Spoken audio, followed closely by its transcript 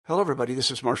Hello, everybody. This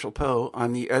is Marshall Poe.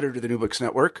 I'm the editor of the New Books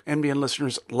Network. NBN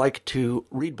listeners like to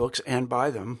read books and buy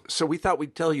them. So we thought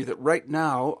we'd tell you that right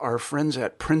now, our friends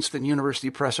at Princeton University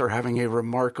Press are having a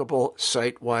remarkable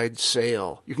site-wide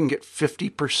sale. You can get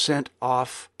 50%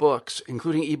 off books,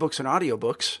 including ebooks and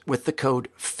audiobooks, with the code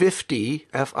 50,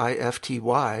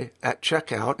 F-I-F-T-Y, at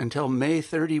checkout until May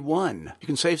 31. You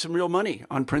can save some real money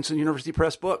on Princeton University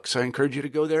Press books. I encourage you to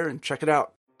go there and check it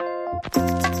out.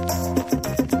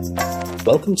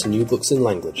 Welcome to New Books in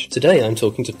Language. Today I'm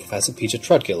talking to Professor Peter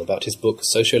Trudgill about his book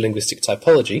Sociolinguistic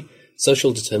Typology,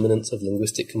 Social Determinants of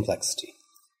Linguistic Complexity.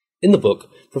 In the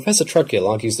book, Professor Trudgill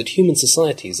argues that human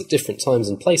societies at different times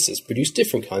and places produce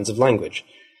different kinds of language,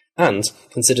 and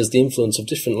considers the influence of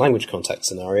different language context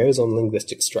scenarios on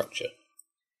linguistic structure.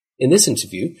 In this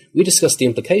interview, we discuss the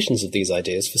implications of these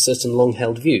ideas for certain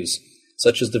long-held views,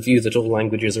 such as the view that all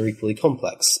languages are equally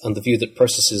complex, and the view that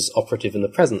processes operative in the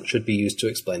present should be used to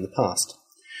explain the past.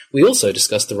 We also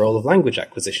discuss the role of language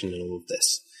acquisition in all of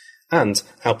this, and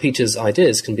how Peter's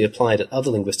ideas can be applied at other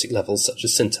linguistic levels such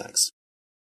as syntax.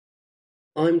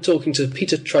 I'm talking to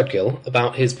Peter Trudgill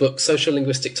about his book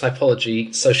Sociolinguistic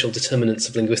Typology, Social Determinants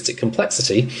of Linguistic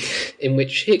Complexity, in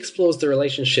which he explores the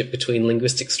relationship between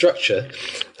linguistic structure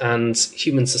and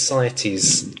human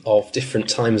societies of different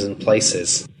times and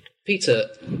places. Peter,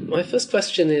 my first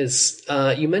question is,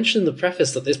 you mentioned in the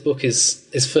preface that this book is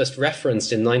first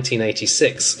referenced in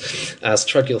 1986 as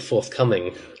Trudgill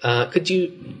Forthcoming. Could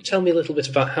you tell me a little bit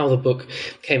about how the book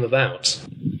came about?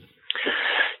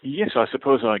 Yes, I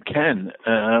suppose I can.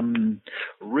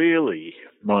 Really,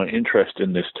 my interest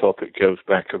in this topic goes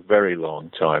back a very long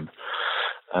time.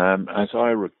 As I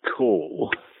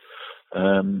recall,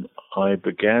 I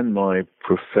began my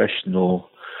professional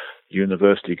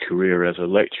university career as a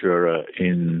lecturer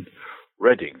in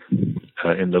Reading,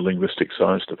 in the linguistic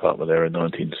science department there in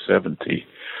 1970.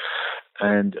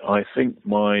 And I think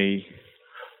my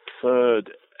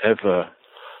third ever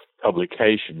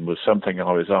publication was something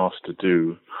I was asked to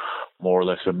do more or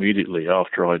less immediately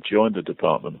after I joined the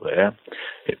department there.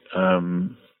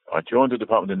 I joined the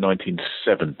department in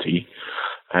 1970,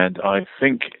 and I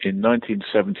think in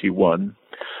 1971,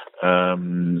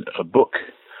 a book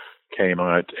came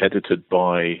out, edited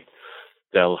by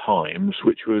Del Hymes,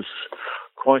 which was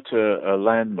quite a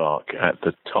landmark at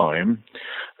the time,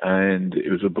 and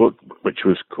it was a book which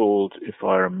was called, if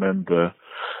I remember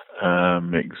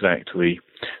exactly,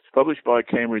 it's published by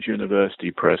Cambridge University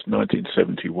Press,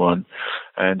 1971,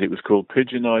 and it was called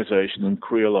Pidginization and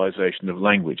Creolization of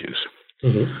Languages.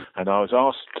 Mm-hmm. And I was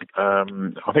asked,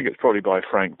 I think it's probably by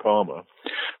Frank Palmer,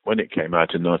 when it came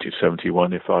out in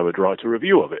 1971, if I would write a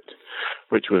review of it,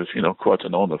 which was, quite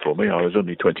an honor for me. I was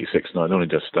only 26 and I'd only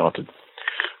just started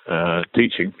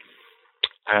teaching.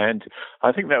 And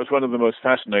I think that was one of the most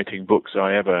fascinating books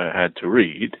I ever had to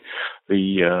read.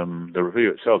 The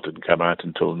review itself didn't come out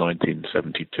until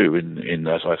 1972 in,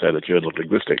 as I say, the Journal of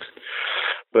Linguistics.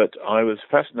 But I was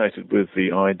fascinated with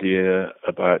the idea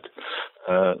about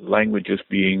languages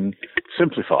being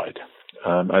simplified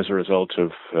as a result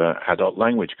of adult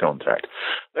language contact.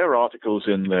 There are articles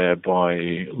in there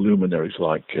by luminaries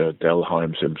like Del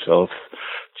Hymes himself,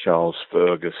 Charles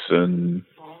Ferguson,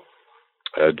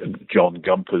 John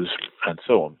Gumpers, and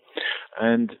so on.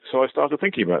 And so I started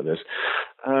thinking about this.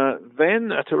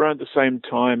 Then, at around the same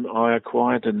time, I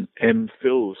acquired an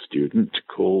MPhil student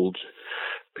called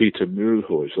Peter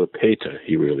Mulhuizer, Peter,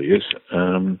 he really is,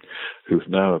 who's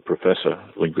now a professor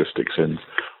of linguistics in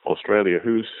Australia,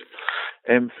 whose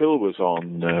MPhil was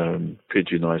on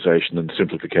pidginization and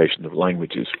simplification of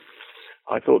languages.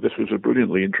 I thought this was a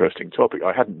brilliantly interesting topic.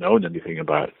 I hadn't known anything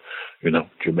about,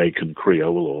 Jamaican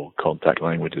Creole or contact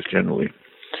languages generally.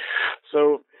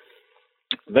 So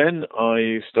then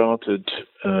I started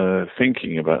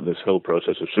thinking about this whole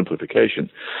process of simplification.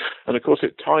 And of course,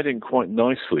 it tied in quite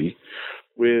nicely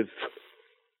with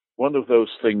one of those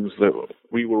things that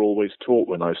we were always taught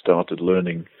when I started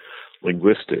learning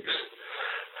linguistics.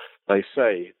 They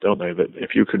say, don't they, that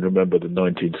if you can remember the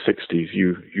 1960s,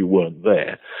 you weren't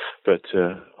there, but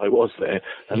I was there,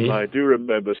 and mm-hmm. I do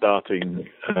remember starting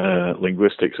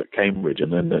linguistics at Cambridge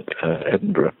and then at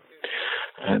Edinburgh,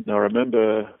 and I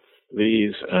remember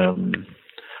these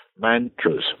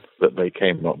mantras that they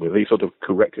came up with, these sort of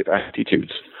corrective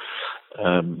attitudes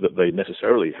that they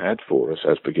necessarily had for us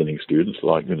as beginning students,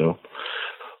 like,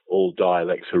 all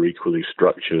dialects are equally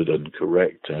structured and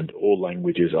correct, and all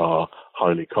languages are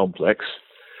highly complex.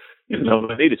 They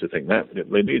needed to think that.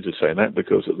 They needed to say that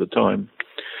because at the time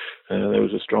there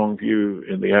was a strong view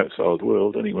in the outside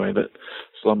world, anyway, that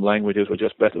some languages were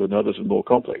just better than others and more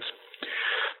complex.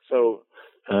 So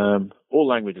all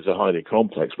languages are highly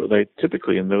complex, but they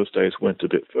typically in those days went a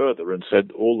bit further and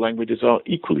said all languages are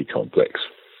equally complex.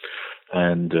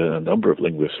 And a number of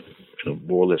linguists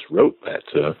more or less wrote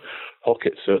that.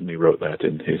 Hockett certainly wrote that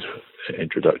in his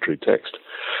introductory text.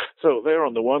 So there,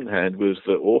 on the one hand, was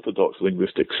the orthodox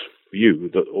linguistics view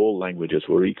that all languages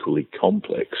were equally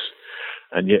complex.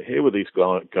 And yet here were these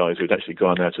guys who'd actually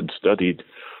gone out and studied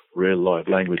real live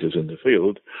languages in the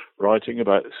field, writing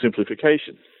about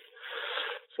simplification.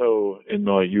 So in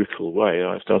my youthful way,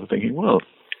 I started thinking, well,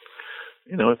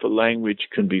 if a language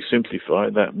can be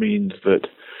simplified, that means that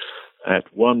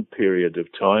at one period of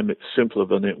time, it's simpler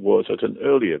than it was at an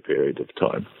earlier period of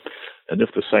time. And if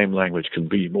the same language can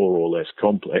be more or less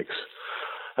complex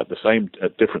at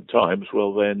different times,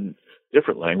 well, then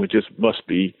different languages must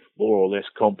be more or less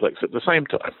complex at the same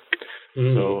time.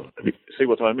 So, see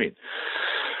what I mean?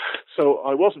 So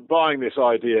I wasn't buying this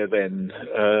idea then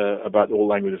about all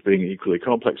languages being equally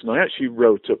complex, and I actually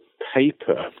wrote a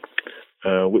paper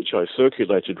which I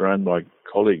circulated around my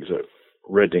colleagues at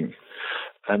Reading,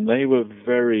 and they were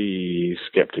very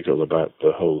skeptical about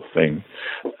the whole thing.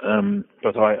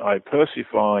 But I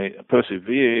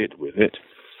persevered with it,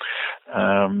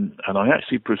 and I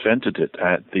actually presented it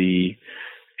at the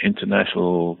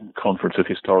International Conference of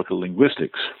Historical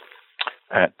Linguistics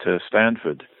at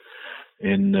Stanford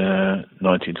in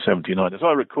 1979. As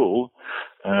I recall,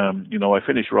 I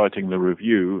finished writing the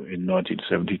review in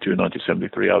 1972,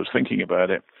 1973. I was thinking about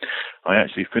it. I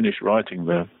actually finished writing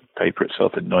the paper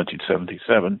itself in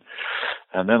 1977,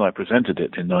 and then I presented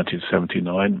it in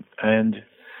 1979. And,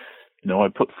 I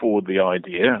put forward the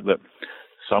idea that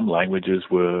some languages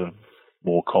were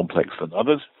more complex than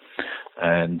others,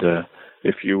 and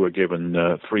if you were given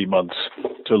 3 months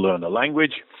to learn a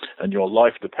language and your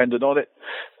life depended on it,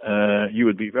 you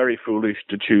would be very foolish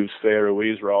to choose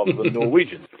Faroese rather than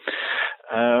Norwegian.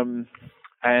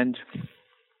 And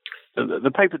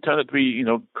the paper turned out to be,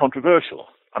 controversial.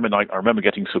 I mean, I remember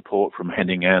getting support from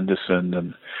Henning Anderson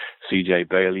and C.J.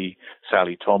 Bailey.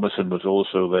 Sally Thomason was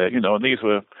also there, and these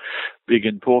were big,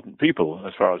 important people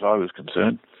as far as I was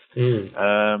concerned.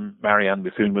 Marianne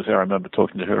Bethune was there. I remember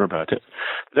talking to her about it.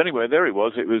 But anyway, there it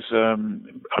was. It was.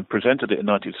 I presented it in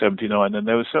 1979, and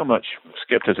there was so much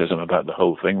skepticism about the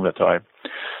whole thing that I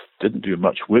didn't do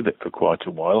much with it for quite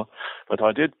a while. But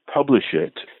I did publish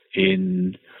it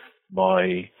in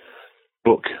my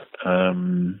book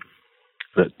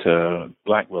that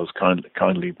Blackwell's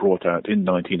kindly brought out in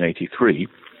 1983.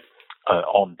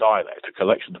 On dialect, a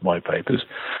collection of my papers.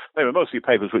 They were mostly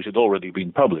papers which had already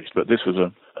been published, but this was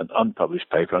an unpublished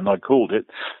paper, and I called it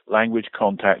Language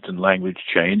Contact and Language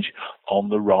Change on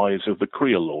the Rise of the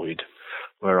Creoloid,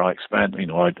 where I expand,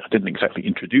 I didn't exactly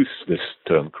introduce this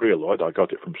term Creoloid, I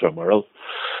got it from somewhere else,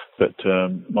 but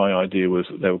my idea was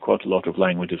that there were quite a lot of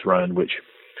languages around which,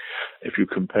 if you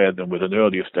compared them with an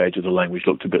earlier stage of the language,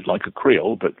 looked a bit like a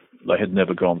Creole, but they had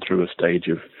never gone through a stage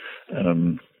of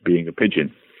being a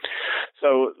pidgin.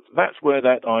 So that's where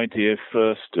that idea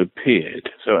first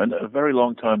appeared. So a very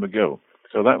long time ago.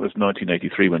 So that was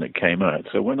 1983 when it came out.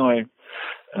 So when I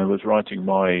was writing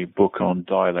my book on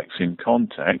dialects in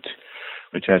contact,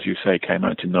 which, as you say, came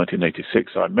out in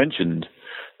 1986, I mentioned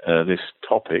this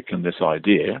topic and this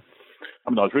idea. I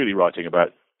mean, I was really writing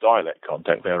about dialect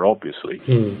contact there, obviously,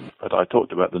 but I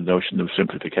talked about the notion of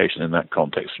simplification in that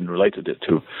context and related it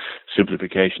to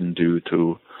simplification due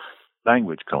to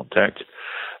language contact,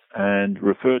 and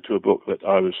referred to a book that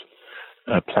I was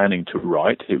planning to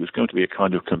write. It was going to be a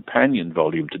kind of companion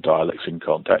volume to Dialects in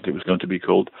Contact. It was going to be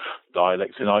called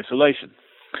Dialects in Isolation,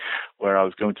 where I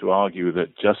was going to argue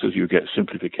that just as you get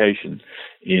simplification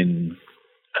in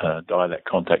dialect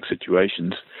contact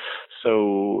situations,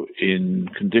 so in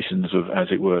conditions of,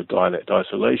 as it were, dialect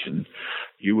isolation,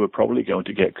 you were probably going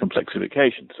to get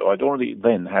complexification. So I'd already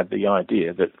then had the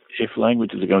idea that if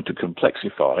languages are going to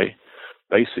complexify,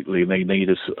 basically, they need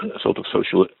a sort of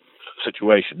social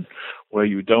situation where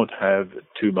you don't have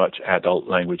too much adult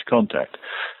language contact.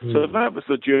 So that was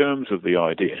the germs of the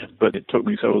idea, but it took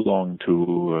me so long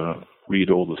to read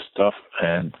all the stuff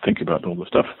and think about all the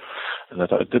stuff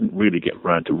that I didn't really get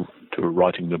around to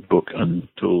writing the book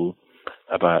until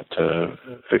about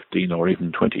 15 or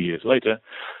even 20 years later,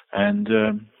 and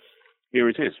here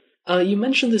it is. You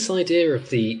mentioned this idea of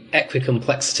the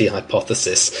equicomplexity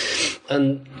hypothesis,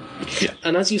 and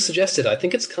as you suggested, I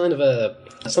think it's kind of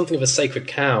something of a sacred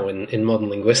cow in modern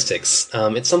linguistics.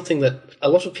 It's something that a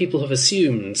lot of people have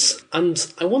assumed,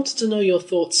 and I wanted to know your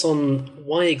thoughts on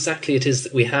why exactly it is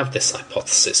that we have this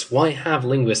hypothesis. Why have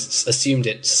linguists assumed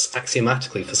it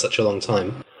axiomatically for such a long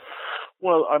time?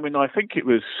 Well, I mean, I think it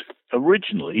was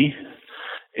originally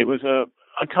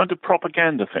a kind of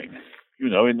propaganda thing.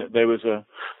 there was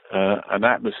an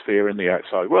atmosphere in the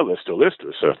outside. Well, there still is to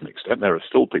a certain extent. There are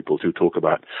still people who talk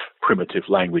about primitive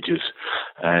languages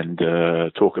and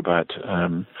talk about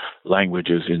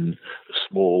languages in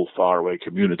small, faraway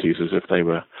communities as if they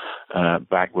were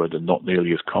backward and not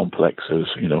nearly as complex as,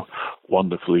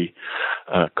 wonderfully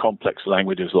complex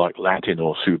languages like Latin,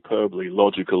 or superbly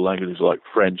logical languages like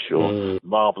French, or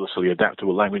marvelously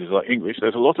adaptable languages like English.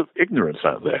 There's a lot of ignorance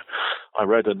out there. I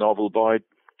read a novel by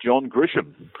John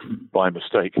Grisham, by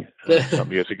mistake,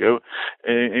 some years ago,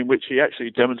 in which he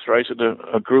actually demonstrated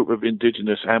a group of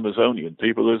indigenous Amazonian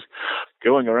people as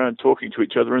going around talking to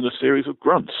each other in a series of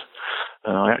grunts.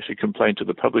 I actually complained to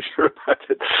the publisher about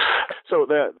it. So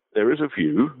there is a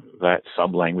view that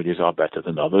some languages are better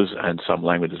than others, and some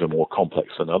languages are more complex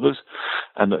than others,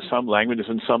 and that some languages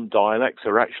and some dialects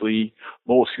are actually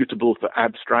more suitable for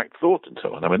abstract thought and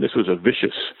so on. I mean, this was a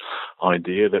vicious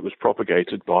idea that was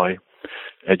propagated by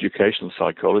educational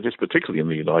psychologists, particularly in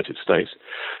the United States,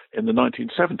 in the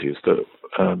 1970s.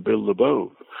 Bill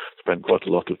LeBeau spent quite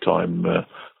a lot of time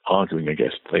arguing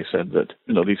against. They said that,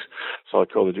 these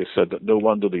psychologists said that no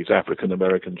wonder these African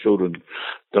American children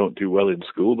don't do well in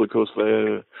school, because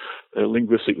they're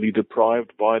linguistically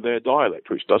deprived by their dialect,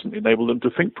 which doesn't enable them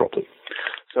to think properly.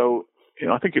 So,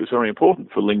 I think it was very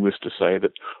important for linguists to say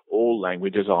that all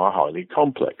languages are highly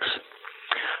complex.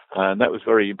 And that was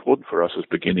very important for us as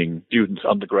beginning students,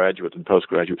 undergraduate and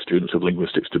postgraduate students of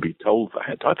linguistics, to be told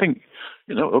that. I think,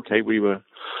 we were,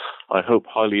 I hope,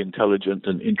 highly intelligent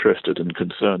and interested and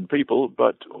concerned people,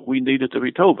 but we needed to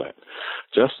be told that.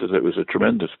 Just as it was a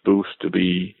tremendous boost to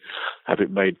have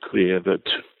it made clear that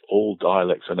all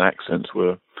dialects and accents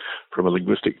were, from a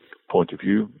linguistic point of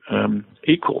view,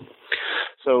 equal.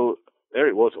 So there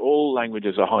it was. All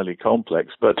languages are highly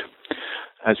complex, but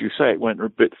as you say, it went a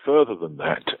bit further than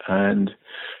that, and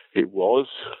it was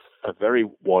a very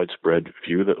widespread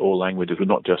view that all languages were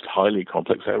not just highly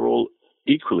complex, they were all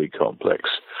equally complex.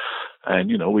 And,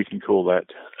 we can call that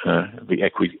the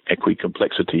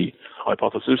equi-complexity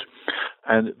hypothesis.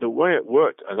 And the way it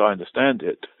worked, as I understand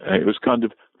it, it was kind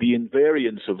of the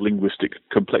invariance of linguistic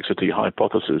complexity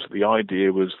hypothesis. The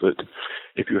idea was that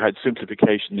if you had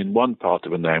simplification in one part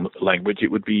of a language,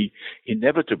 it would be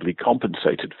inevitably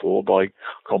compensated for by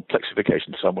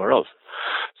complexification somewhere else.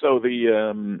 So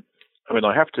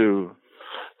I have to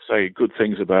say good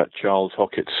things about Charles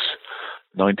Hockett's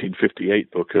 1958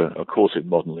 book, A Course in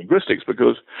Modern Linguistics,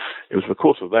 because it was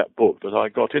because of that book that I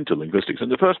got into linguistics in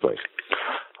the first place.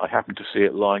 I happened to see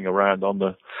it lying around on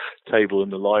the table in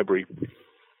the library,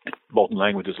 Modern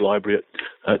Languages Library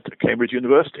at Cambridge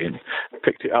University, and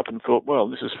picked it up and thought, well,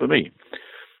 this is for me.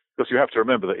 Because you have to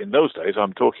remember that in those days,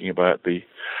 I'm talking about the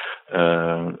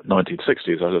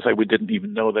 1960s, as I say, we didn't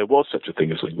even know there was such a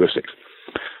thing as linguistics.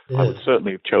 Yeah. I would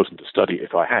certainly have chosen to study it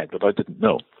if I had, but I didn't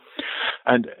know.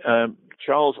 And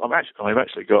Charles, I've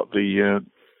actually got the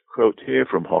quote here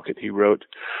from Hockett. He wrote,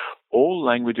 "All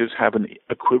languages have an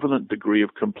equivalent degree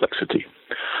of complexity.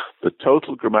 The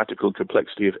total grammatical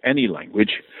complexity of any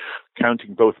language,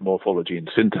 counting both morphology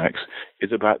and syntax,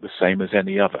 is about the same as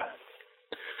any other."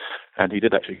 And he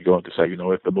did actually go on to say,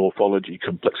 if the morphology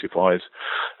complexifies,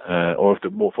 or if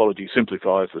the morphology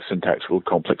simplifies, the syntax will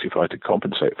complexify to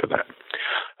compensate for that.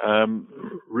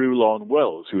 Rulon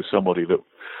Wells, who was somebody that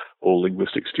all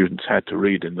linguistic students had to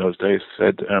read in those days,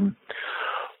 said,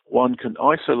 one can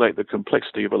isolate the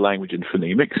complexity of a language in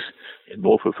phonemics, in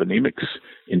morphophonemics,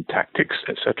 in tactics,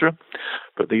 etc.,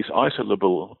 but these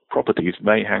isolable properties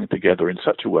may hang together in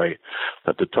such a way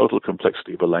that the total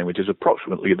complexity of a language is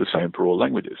approximately the same for all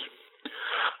languages.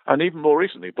 And even more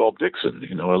recently, Bob Dixon,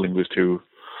 a linguist who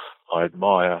I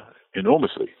admire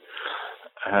enormously,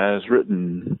 has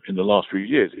written in the last few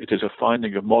years, it is a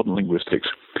finding of modern linguistics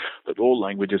that all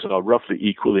languages are roughly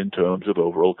equal in terms of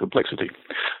overall complexity.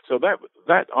 So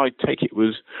that I take it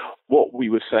was what we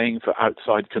were saying for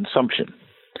outside consumption.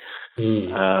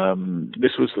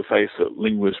 This was the face that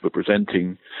linguists were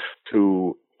presenting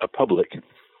to a public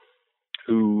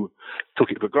who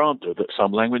took it for granted that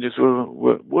some languages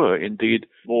were indeed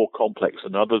more complex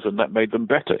than others, and that made them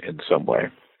better in some way.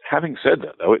 Having said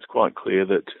that, though, it's quite clear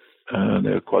that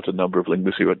there are quite a number of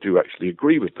linguists who do actually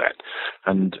agree with that.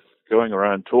 And going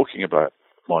around talking about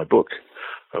my book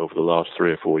over the last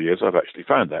 3 or 4 years, I've actually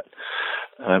found that.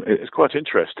 It's quite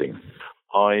interesting.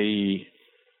 I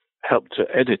helped to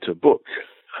edit a book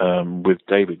with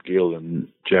David Gill and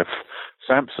Jeff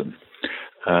Sampson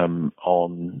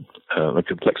on the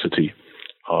complexity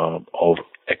of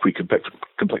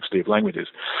equi-complexity of languages.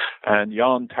 And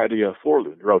Jan Tadija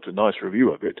Forlund wrote a nice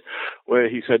review of it, where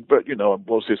he said, but,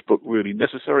 was this book really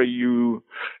necessary?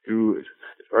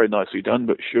 very nicely done,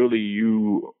 but surely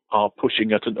you are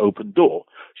pushing at an open door.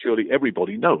 Surely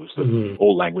everybody knows that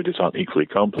all languages aren't equally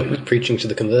complex. Preaching to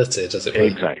the converted, as it were.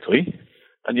 Exactly.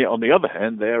 And yet, on the other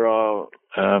hand, there are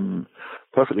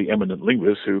perfectly eminent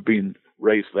linguists who've been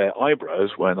raised their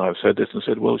eyebrows when I've said this and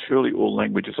said, well, surely all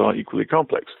languages are equally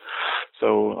complex.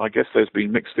 So I guess there's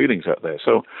been mixed feelings out there.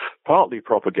 So partly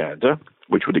propaganda,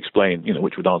 which would explain,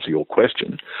 which would answer your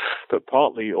question, but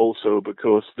partly also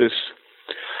because this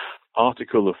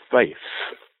article of faith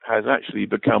has actually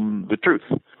become the truth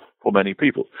for many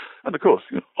people. And of course,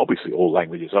 obviously all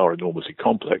languages are enormously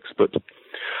complex, but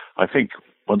I think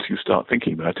once you start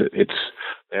thinking about it,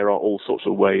 there are all sorts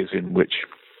of ways in which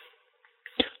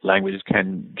languages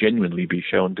can genuinely be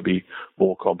shown to be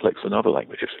more complex than other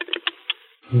languages.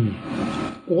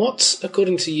 What,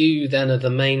 according to you, then, are the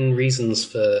main reasons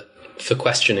for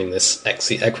questioning this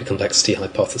equicomplexity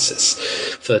hypothesis,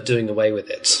 for doing away with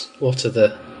it? What are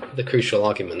the crucial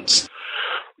arguments?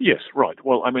 Yes, right.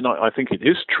 Well, I think it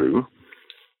is true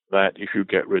that if you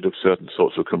get rid of certain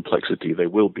sorts of complexity, there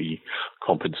will be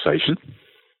compensation.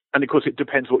 And of course, it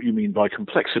depends what you mean by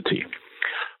complexity.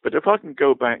 But if I can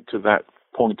go back to that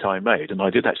point I made, and I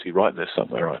did actually write this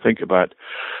somewhere, I think about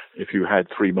if you had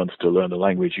 3 months to learn a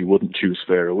language, you wouldn't choose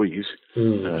Faroese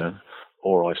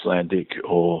or Icelandic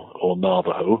or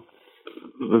Navajo.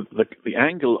 The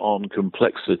angle on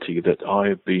complexity that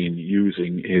I've been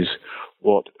using is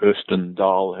what Østen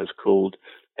Dahl has called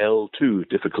L2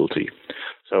 difficulty.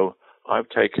 So I've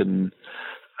taken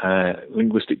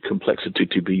linguistic complexity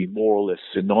to be more or less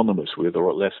synonymous with, or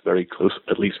at least very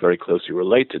closely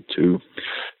related to,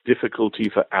 difficulty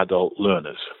for adult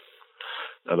learners.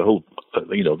 Now, the whole,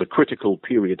 the critical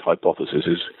period hypothesis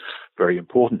is very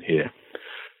important here.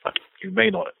 You may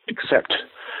not accept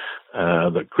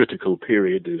that critical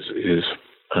period is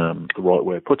the right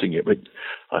way of putting it, but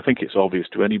I think it's obvious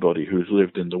to anybody who's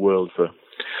lived in the world for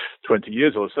 20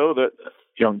 years or so that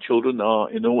young children are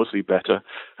enormously better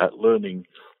at learning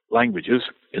languages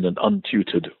in an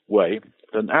untutored way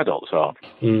than adults are.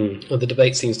 Well, the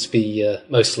debate seems to be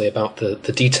mostly about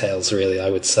the details, really, I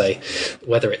would say,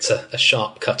 whether it's a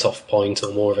sharp cut-off point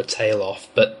or more of a tail-off,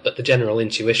 but the general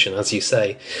intuition, as you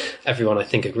say, everyone, I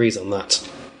think, agrees on that.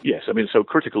 Yes, so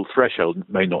critical threshold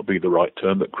may not be the right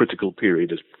term, but critical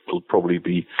period will probably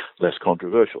be less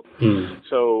controversial.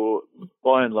 So,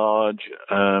 by and large,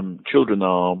 children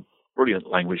are brilliant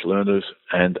language learners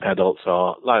and adults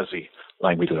are lousy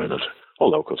language learners,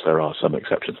 although, of course, there are some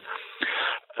exceptions.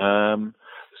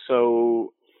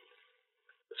 So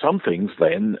some things,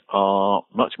 then, are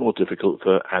much more difficult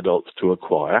for adults to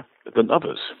acquire than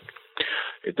others.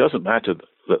 It doesn't matter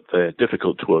that they're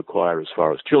difficult to acquire as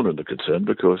far as children are concerned,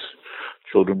 because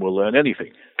children will learn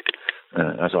anything.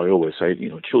 As I always say,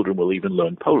 children will even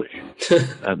learn Polish.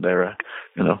 And there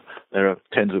are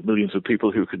tens of millions of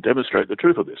people who can demonstrate the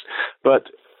truth of this. But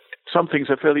some things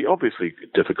are fairly obviously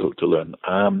difficult to learn.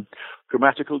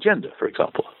 Grammatical gender, for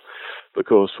example,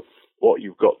 because what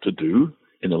you've got to do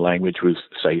in a language with,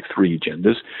 say, 3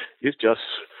 genders is just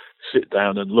sit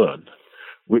down and learn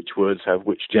which words have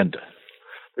which gender,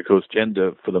 because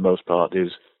gender, for the most part, is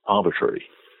arbitrary.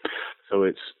 So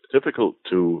it's difficult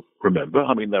to remember.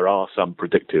 There are some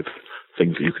predictive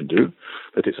things you can do,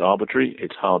 but it's arbitrary.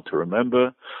 It's hard to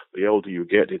remember. The older you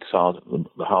get,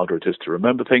 the harder it is to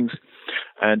remember things.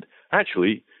 And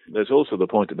actually, there's also the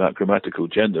point about grammatical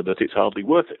gender that it's hardly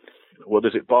worth it. What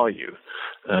does it buy you?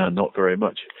 Not very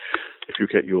much. If you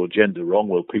get your gender wrong,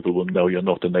 well, people will know you're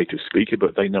not a native speaker,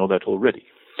 but they know that already.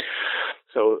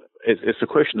 So it's a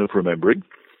question of remembering.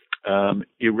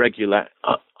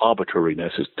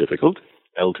 Arbitrariness is difficult,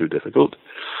 L2 difficult.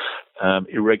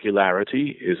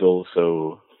 Irregularity is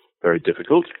also very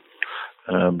difficult,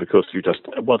 because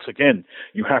once again,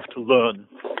 you have to learn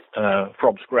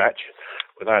from scratch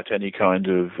without any kind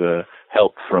of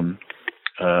help from,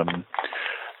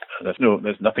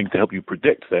 there's nothing to help you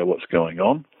predict there what's going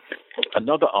on.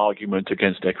 Another argument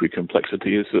against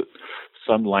equicomplexity is that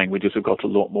some languages have got a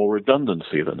lot more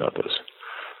redundancy than others.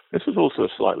 This is also a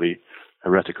slightly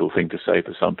heretical thing to say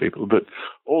for some people, but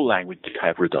all languages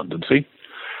have redundancy.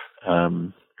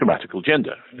 Grammatical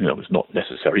gender, is not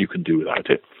necessary. You can do without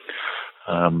it.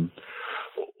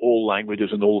 All languages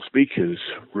and all speakers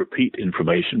repeat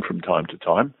information from time to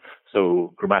time.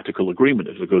 So grammatical agreement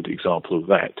is a good example of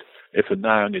that. If a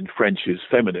noun in French is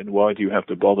feminine, why do you have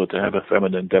to bother to have a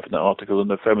feminine definite article in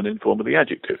the feminine form of the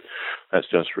adjective? That's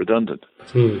just redundant.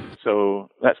 So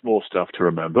that's more stuff to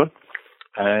remember.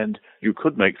 And you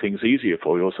could make things easier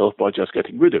for yourself by just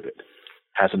getting rid of it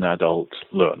as an adult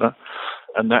learner.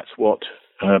 And that's what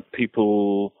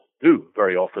people do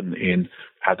very often in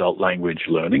adult language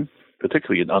learning.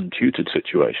 particularly in untutored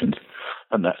situations.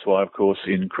 And that's why, of course,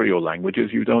 in Creole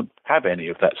languages, you don't have any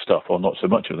of that stuff, or not so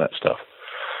much of that stuff.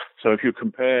 So if you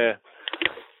compare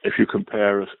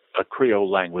a Creole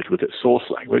language with its source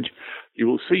language, you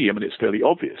will see, it's fairly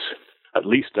obvious, at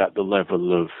least at the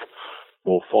level of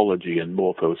morphology and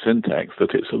morphosyntax,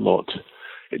 that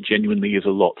it genuinely is a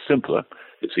lot simpler.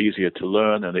 It's easier to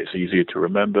learn, and it's easier to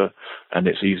remember, and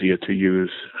it's easier to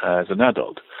use as an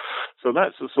adult. So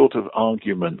that's the sort of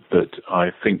argument that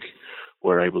I think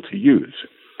we're able to use.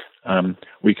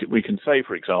 We can say,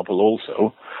 for example,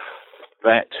 also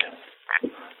that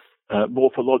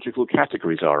morphological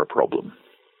categories are a problem.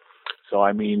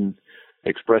 So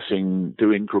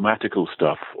doing grammatical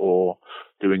stuff or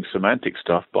doing semantic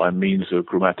stuff by means of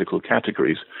grammatical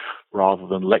categories rather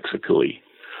than lexically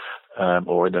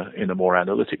or in a more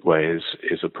analytic way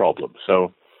is a problem.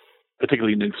 So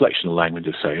particularly in inflectional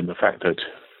languages, say, and the fact that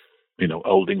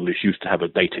Old English used to have a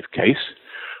dative case,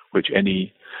 which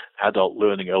any adult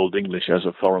learning Old English as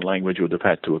a foreign language would have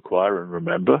had to acquire and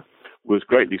remember, was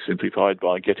greatly simplified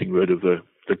by getting rid of the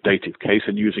dative case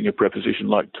and using a preposition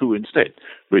like to instead,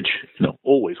 which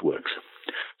always works.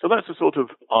 So that's the sort of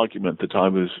argument that I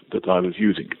was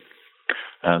using,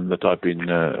 and that I've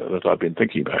been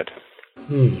thinking about.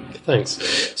 Thanks.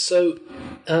 So,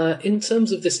 in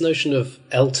terms of this notion of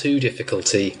L2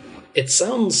 difficulty, it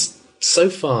sounds so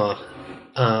far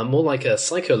more like a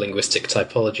psycholinguistic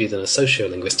typology than a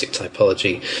sociolinguistic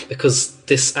typology, because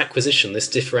this acquisition, this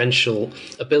differential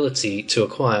ability to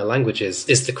acquire languages,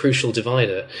 is the crucial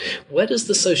divider. Where does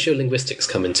the sociolinguistics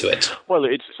come into it? Well,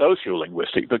 it's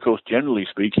sociolinguistic because, generally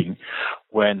speaking,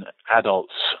 when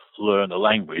adults learn a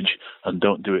language and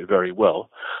don't do it very well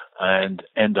and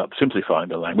end up simplifying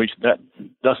the language, that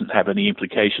doesn't have any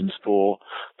implications for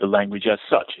the language as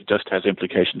such. It just has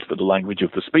implications for the language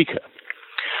of the speaker.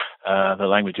 The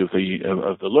language of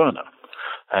the learner.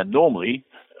 And normally,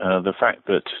 the fact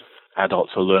that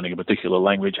adults are learning a particular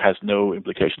language has no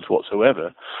implications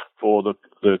whatsoever for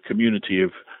the community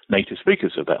of native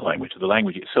speakers of that language. The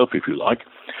language itself, if you like,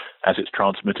 as it's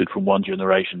transmitted from one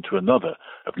generation to another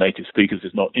of native speakers,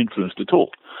 is not influenced at all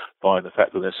by the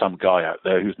fact that there's some guy out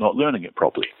there who's not learning it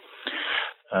properly,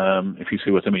 if you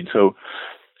see what I mean. So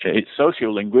it's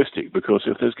sociolinguistic because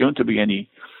if there's going to be any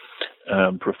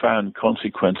profound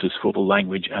consequences for the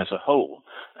language as a whole,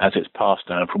 as it's passed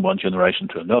down from one generation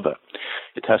to another,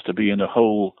 it has to be in a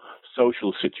whole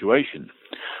social situation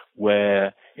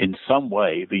where in some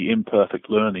way the imperfect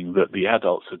learning that the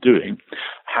adults are doing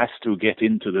has to get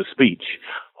into the speech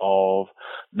of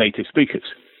native speakers.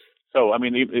 So,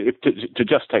 to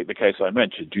just take the case I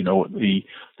mentioned,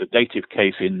 the dative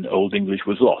case in Old English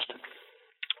was lost.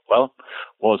 Well,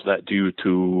 was that due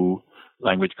to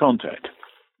language contact?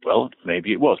 Well,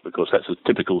 maybe it was, because that's a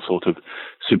typical sort of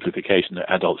simplification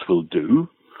that adults will do.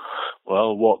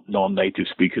 Well, what non-native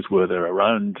speakers were there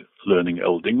around learning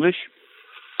Old English?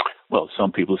 Well,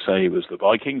 some people say it was the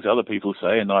Vikings. Other people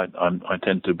say, and I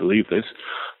tend to believe this,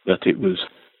 that it was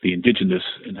the indigenous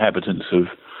inhabitants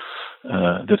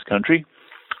of this country.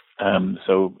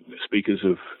 So speakers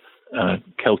of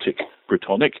Celtic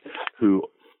Brittonic, who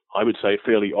I would say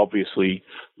fairly obviously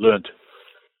learnt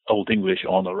Old English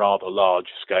on a rather large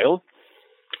scale.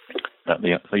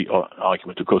 The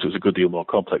argument, of course, is a good deal more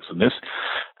complex than this.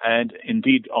 And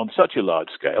indeed, on such a large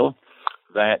scale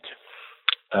that,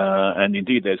 and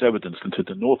indeed there's evidence that to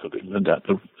the north of England at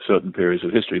certain periods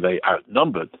of history, they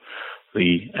outnumbered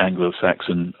the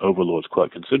Anglo-Saxon overlords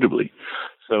quite considerably,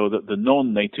 so that the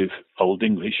non-native Old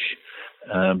English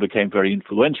became very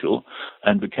influential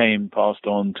and became passed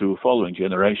on to following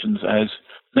generations as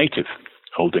native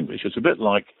Old English. It's a bit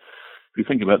like, if you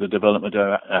think about the development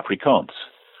of Afrikaans.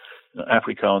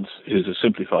 Afrikaans is a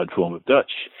simplified form of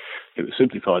Dutch. It was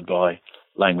simplified by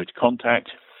language contact.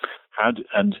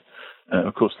 And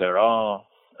of course, there are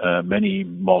many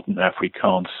modern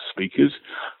Afrikaans speakers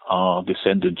are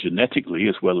descended genetically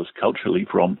as well as culturally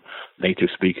from native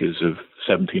speakers of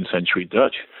 17th century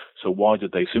Dutch. So why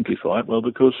did they simplify it? Well,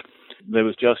 because there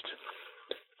was just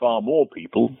far more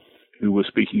people who were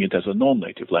speaking it as a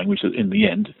non-native language, that in the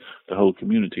end, the whole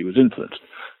community was influenced.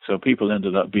 So people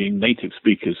ended up being native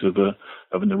speakers of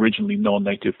an originally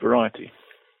non-native variety.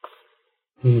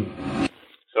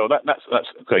 So that's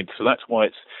okay. So that's why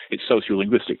it's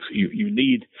sociolinguistics. You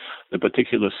need the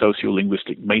particular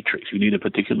sociolinguistic matrix. You need a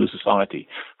particular society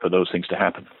for those things to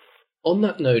happen. On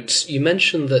that note, you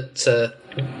mentioned that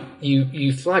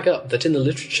you flag up that in the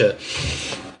literature,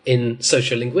 in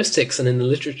sociolinguistics and in the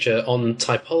literature on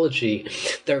typology,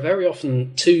 there are very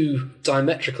often two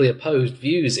diametrically opposed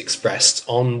views expressed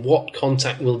on what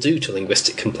contact will do to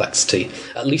linguistic complexity,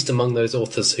 at least among those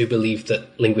authors who believe that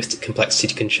linguistic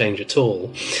complexity can change at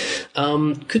all.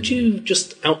 Could you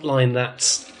just outline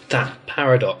that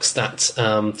paradox, that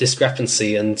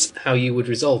discrepancy, and how you would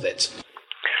resolve it?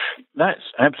 That's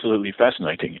absolutely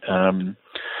fascinating.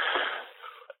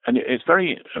 And it's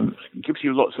very, gives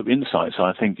you lots of insights,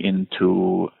 I think,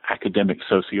 into academic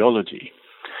sociology.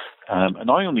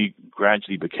 And I only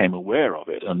gradually became aware of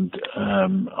it, and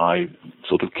I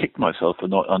sort of kicked myself for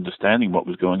not understanding what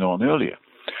was going on earlier.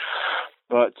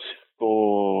 But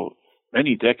for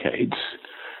many decades,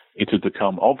 it has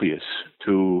become obvious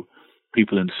to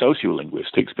people in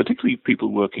sociolinguistics, particularly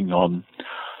people working on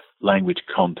language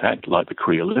contact, like the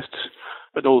Creolists,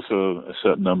 but also a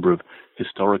certain number of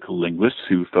historical linguists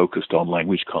who focused on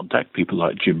language contact, people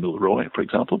like Jim Milroy, for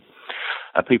example,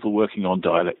 people working on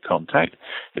dialect contact.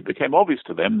 It became obvious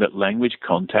to them that language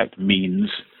contact means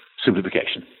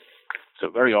simplification. So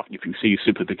very often if you see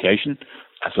simplification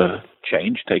as a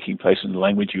change taking place in the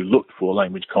language, you look for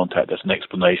language contact as an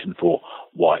explanation for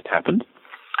why it happened.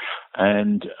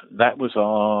 And that was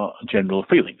our general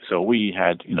feeling. So we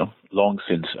had, long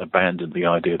since abandoned the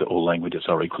idea that all languages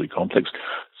are equally complex.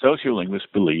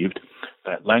 Sociolinguists believed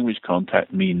that language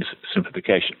contact means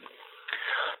simplification.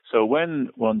 So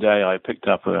when one day I picked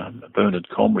up, Bernard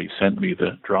Comrie sent me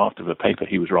the draft of a paper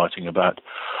he was writing about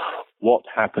what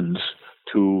happens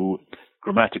to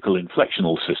grammatical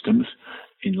inflectional systems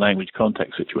in language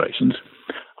contact situations,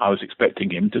 I was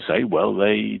expecting him to say, well,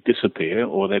 they disappear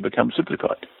or they become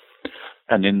simplified.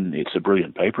 And then it's a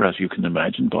brilliant paper, as you can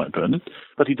imagine, by Bernard,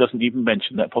 but he doesn't even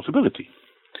mention that possibility.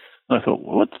 And I thought,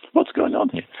 well, what's going on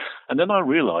here? And then I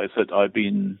realized that I'd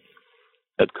been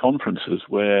at conferences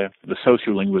where the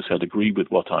sociolinguists had agreed with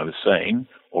what I was saying,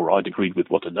 or I'd agreed with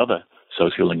what another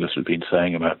sociolinguist had been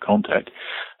saying about contact,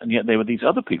 and yet there were these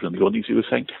other people in the audience who were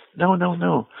saying,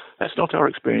 no, that's not our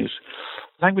experience.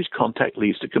 Language contact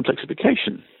leads to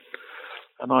complexification.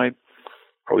 And I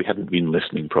probably hadn't been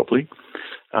listening properly.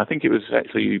 I think it was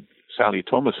actually Sally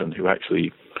Thomason who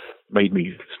actually made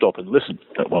me stop and listen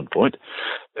at one point.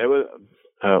 There were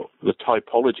the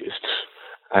typologists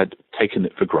had taken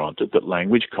it for granted that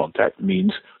language contact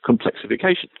means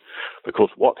complexification, because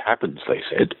what happens, they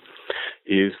said,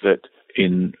 is that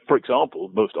for example,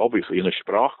 most obviously in a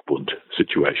Sprachbund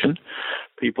situation,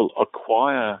 people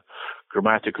acquire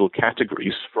grammatical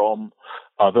categories from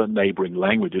other neighboring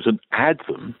languages and add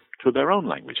them to their own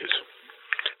languages.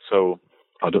 So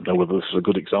I don't know whether this is a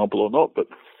good example or not, but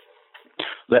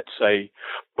let's say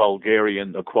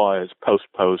Bulgarian acquires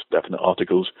post-post definite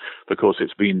articles because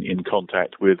it's been in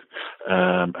contact with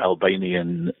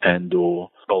Albanian and or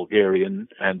Bulgarian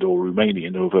and or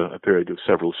Romanian over a period of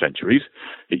several centuries.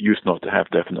 It used not to have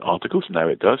definite articles, now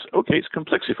it does. Okay, it's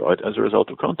complexified as a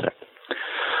result of contact.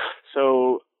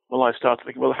 So, I started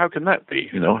thinking, how can that be?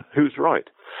 Who's right?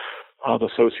 Are the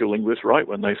sociolinguists right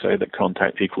when they say that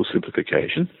contact equals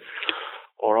simplification?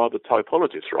 Or are the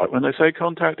typologists right when they say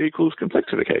contact equals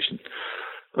complexification?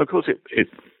 And of course, it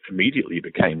immediately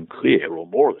became clear, or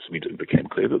more or less immediately became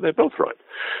clear, that they're both right.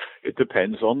 It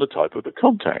depends on the type of the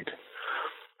contact.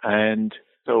 And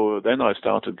so then I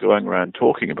started going around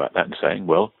talking about that and saying,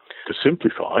 to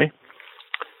simplify,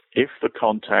 if the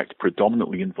contact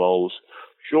predominantly involves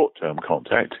short-term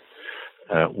contact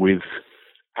with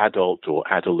adult or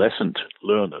adolescent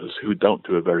learners who don't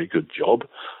do a very good job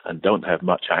and don't have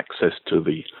much access to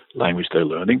the language they're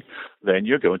learning, then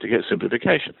you're going to get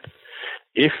simplification.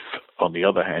 If, on the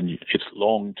other hand, it's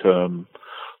long-term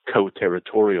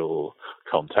co-territorial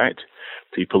contact,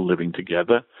 people living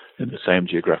together in the same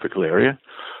geographical area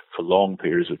for long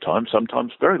periods of time,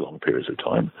 sometimes very long periods of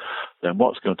time, then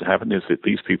what's going to happen is that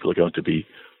these people are going to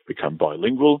become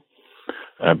bilingual.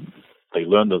 They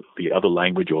learn the other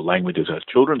language or languages as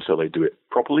children, so they do it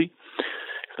properly,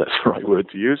 if that's the right word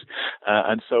to use.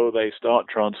 And so they start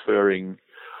transferring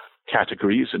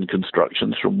categories and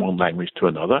constructions from one language to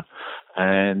another.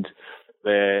 And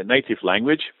their native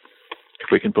language,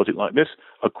 if we can put it like this,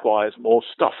 acquires more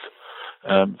stuff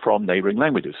from neighboring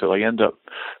languages. So they end up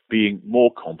being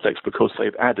more complex because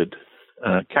they've added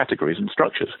categories and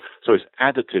structures. So it's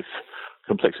additive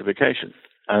complexification.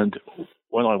 And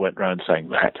when I went around saying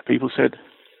that, people said,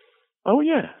 oh,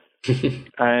 yeah,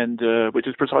 and which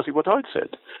is precisely what I'd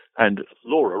said. And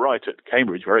Laura Wright at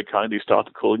Cambridge very kindly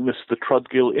started calling this the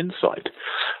Trudgill insight.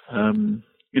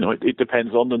 It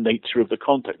depends on the nature of the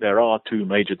contact. There are two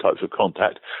major types of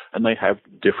contact, and they have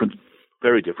different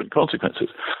very different consequences.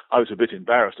 I was a bit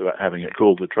embarrassed about having it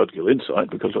called the Trudgill Insight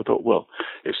because I thought, well,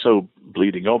 it's so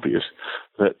bleeding obvious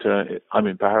that I'm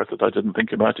embarrassed that I didn't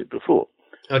think about it before.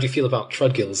 How do you feel about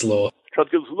Trudgill's law?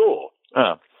 Trudgill's law?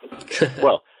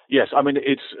 Well, yes, I mean,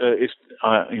 it's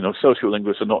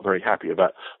sociolinguists are not very happy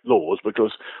about laws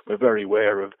because we're very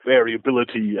aware of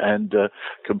variability and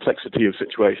complexity of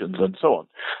situations and so on.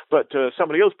 But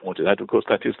somebody else pointed out, of course,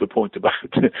 that is the point about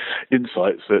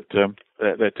insights, that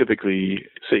they're typically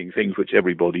seeing things which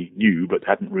everybody knew but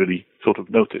hadn't really sort of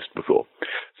noticed before.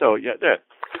 So, yeah, there.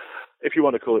 If you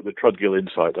want to call it the Trudgill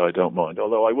Insight, I don't mind.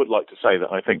 Although I would like to say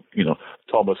that I think,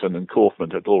 Thomason and Kaufman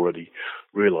had already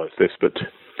realized this, but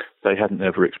they hadn't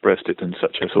ever expressed it in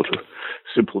such a sort of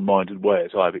simple-minded way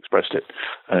as I've expressed it.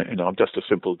 I'm just a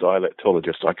simple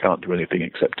dialectologist. I can't do anything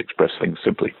except express things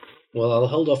simply. Well, I'll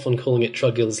hold off on calling it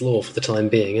Trudgill's law for the time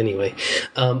being, anyway.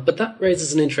 But that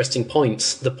raises an interesting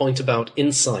point, the point about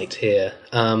insight here,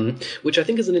 which I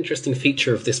think is an interesting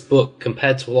feature of this book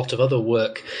compared to a lot of other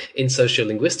work in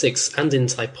sociolinguistics and in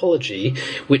typology,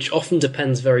 which often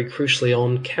depends very crucially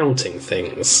on counting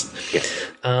things.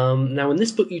 Yes. Now, in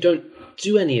this book, you don't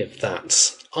do any of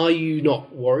that. Are you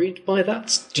not worried by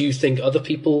that? Do you think other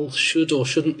people should or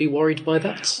shouldn't be worried by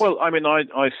that? Well, I mean,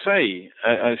 I say,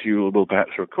 as you will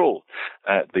perhaps recall,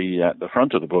 at the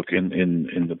front of the book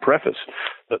in the preface,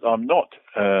 that I'm not.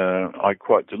 I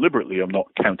quite deliberately am not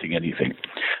counting anything.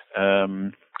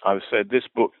 I've said this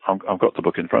book. I've got the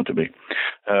book in front of me.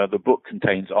 The book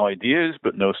contains ideas,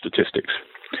 but no statistics.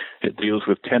 It deals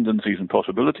with tendencies and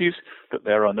possibilities, but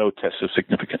there are no tests of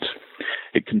significance.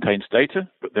 It contains data,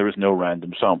 but there is no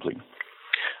random sampling.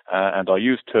 And I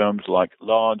use terms like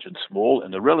large and small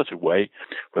in a relative way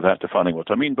without defining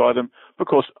what I mean by them,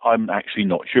 because I'm actually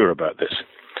not sure about this.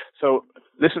 So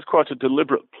this is quite a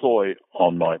deliberate ploy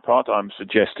on my part. I'm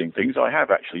suggesting things. I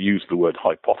have actually used the word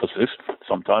hypothesis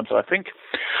sometimes, I think.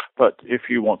 But if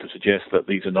you want to suggest that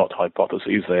these are not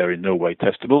hypotheses, they are in no way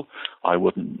testable, I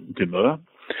wouldn't demur.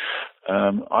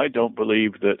 I don't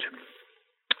believe that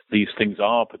these things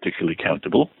are particularly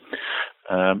countable.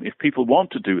 If people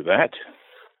want to do that,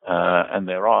 and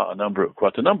there are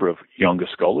quite a number of younger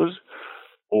scholars,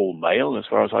 all male as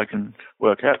far as I can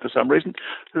work out for some reason,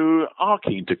 who are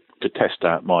keen to test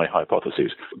out my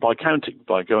hypotheses by counting,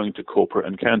 by going to corpora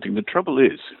and counting. The trouble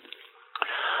is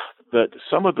that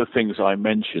some of the things I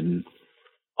mention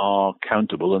are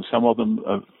countable and some of them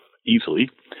are easily.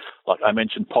 Like I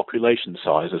mentioned population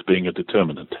size as being a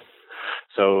determinant.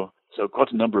 So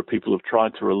quite a number of people have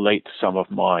tried to relate some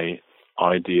of my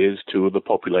ideas to the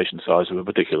population size of a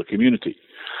particular community.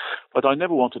 But I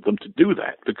never wanted them to do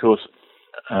that because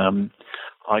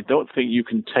I don't think you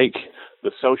can take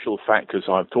the social factors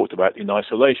I've talked about in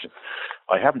isolation.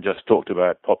 I haven't just talked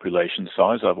about population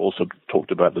size. I've also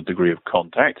talked about the degree of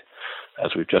contact,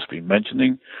 as we've just been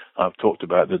mentioning. I've talked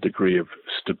about the degree of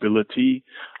stability.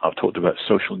 I've talked about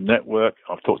social network.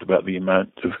 I've talked about the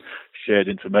amount of shared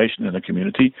information in a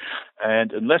community.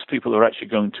 And unless people are actually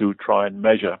going to try and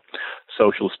measure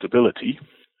social stability,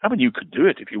 I mean, you could do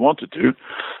it if you wanted to,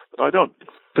 but I don't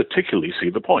particularly see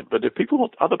the point. But if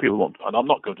other people want, and I'm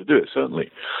not going to do it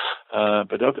certainly,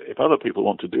 but if other people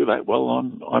want to do that, well,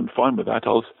 I'm fine with that.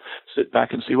 I'll sit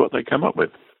back and see what they come up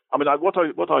with. I mean,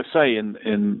 what I say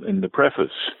in the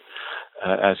preface,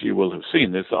 as you will have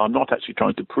seen, is that I'm not actually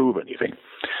trying to prove anything.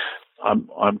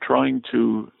 I'm trying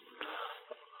to.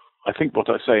 I think what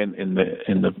I say in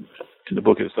the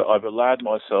book is that I've allowed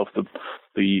myself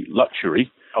the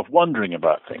luxury of wondering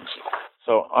about things.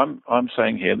 So I'm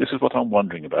saying here, this is what I'm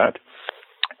wondering about.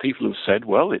 People have said,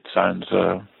 well, it sounds.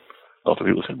 A lot of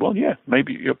people said, well, yeah,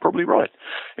 maybe you're probably right.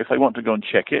 If they want to go and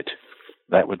check it,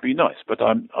 that would be nice. But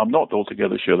I'm not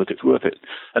altogether sure that it's worth it.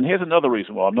 And here's another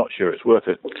reason why I'm not sure it's worth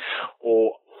it,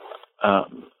 or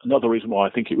another reason why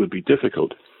I think it would be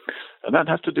difficult, and that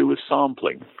has to do with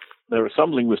sampling. There are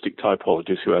some linguistic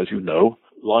typologists who, as you know,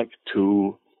 like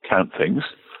to count things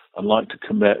and like to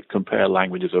compare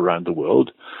languages around the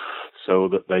world so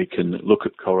that they can look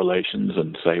at correlations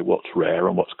and say what's rare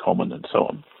and what's common and so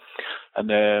on.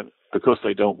 And because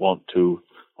they don't want to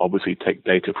obviously take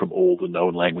data from all the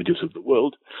known languages of the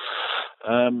world,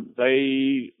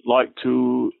 they like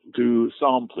to do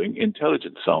sampling,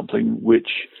 intelligent sampling, which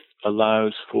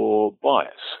allows for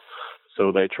bias.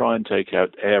 So they try and take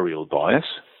out areal bias,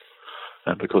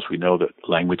 and because we know that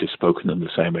languages spoken in the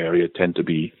same area tend to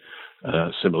be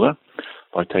similar,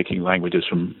 by taking languages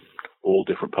from all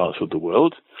different parts of the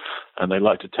world. And they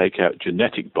like to take out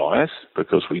genetic bias,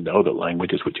 because we know that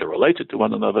languages which are related to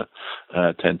one another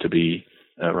tend to be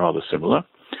rather similar,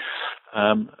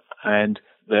 and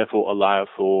therefore allow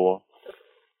for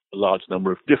a large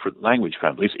number of different language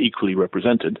families equally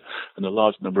represented and a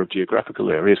large number of geographical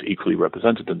areas equally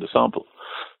represented in the sample.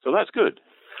 So that's good.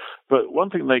 But one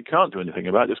thing they can't do anything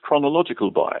about is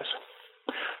chronological bias,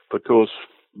 because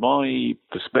my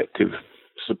perspective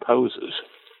supposes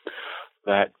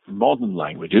that modern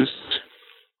languages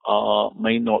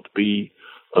may not be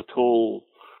at all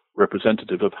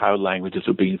representative of how languages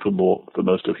have been for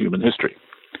most of human history,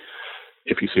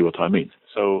 if you see what I mean.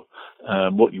 So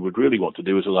what you would really want to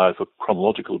do is allow for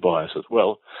chronological bias as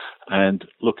well and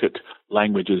look at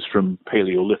languages from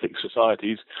Paleolithic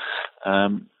societies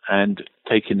and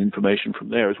take in information from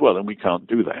there as well, and we can't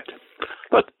do that.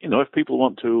 But, if people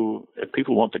want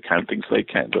to count things, they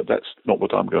can, but that's not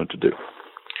what I'm going to do.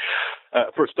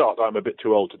 For a start, I'm a bit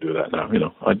too old to do that now.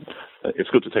 It's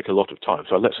good to take a lot of time,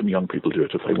 so I'll let some young people do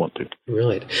it if they want to.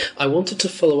 Right. I wanted to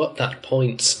follow up that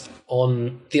point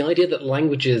on the idea that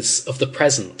languages of the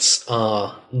present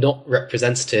are not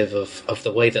representative of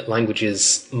the way that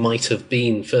languages might have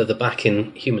been further back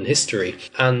in human history.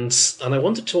 And I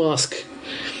wanted to ask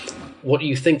what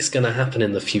you think is going to happen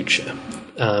in the future.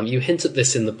 You hint at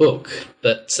this in the book,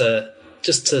 but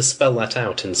just to spell that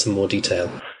out in some more detail.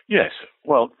 Yes.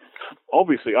 Well,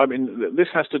 obviously, this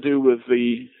has to do with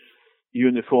the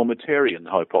uniformitarian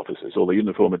hypothesis or the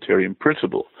uniformitarian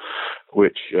principle,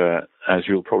 which, as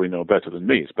you'll probably know better than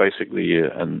me, is basically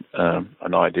an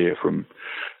idea from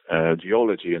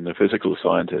geology and the physical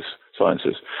sciences,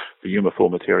 the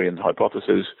uniformitarian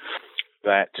hypothesis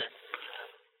that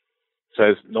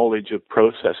says knowledge of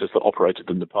processes that operated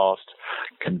in the past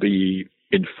can be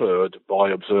inferred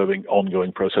by observing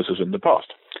ongoing processes in the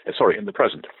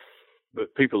present.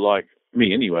 But people like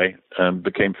me, anyway,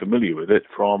 became familiar with it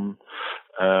from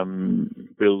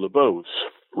Bill LeBeau's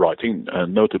writing,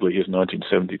 and notably his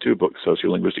 1972 book,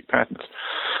 Sociolinguistic Patterns.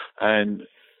 And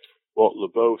what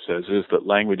LeBeau says is that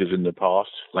language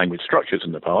structures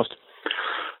in the past,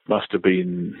 must have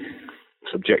been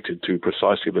subjected to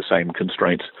precisely the same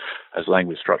constraints as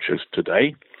language structures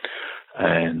today,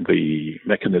 and the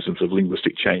mechanisms of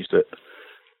linguistic change that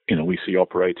we see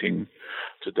operating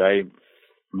today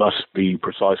must be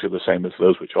precisely the same as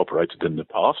those which operated in the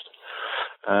past.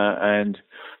 And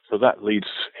so that leads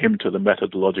him to the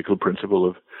methodological principle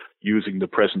of using the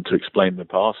present to explain the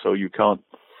past. So you can't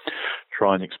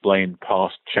try and explain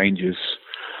past changes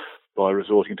by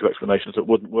resorting to explanations that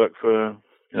wouldn't work for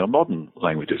modern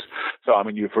languages. So,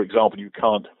 for example, you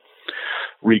can't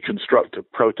reconstruct a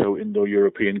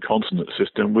Proto-Indo-European consonant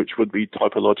system, which would be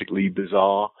typologically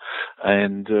bizarre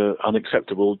and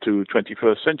unacceptable to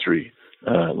 21st century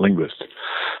linguists.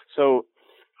 So,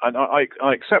 and I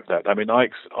accept that.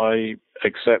 I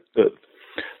accept that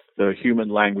the human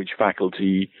language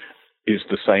faculty is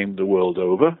the same the world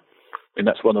over. And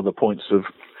that's one of the points of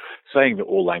saying that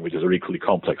all languages are equally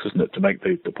complex, isn't it? To make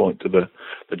the point to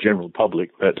the general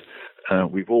public that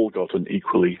we've all got an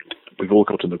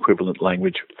equivalent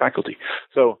language faculty.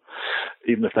 So,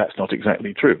 even if that's not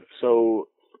exactly true. So,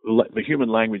 the human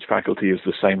language faculty is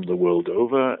the same the world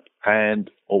over and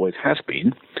always has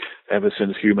been ever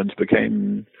since humans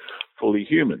became fully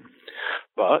human.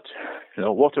 But,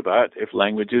 what about if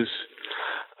languages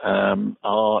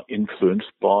are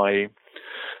influenced by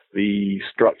the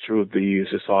structure of the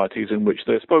societies in which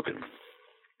they're spoken?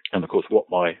 And of course, what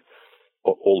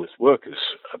all this work is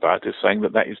about is saying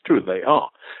that is true. They are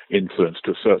influenced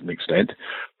to a certain extent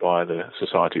by the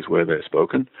societies where they're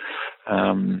spoken.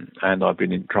 And I've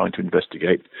been trying to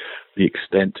investigate the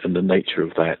extent and the nature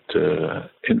of that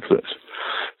influence.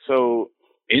 So,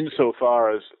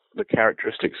 insofar as the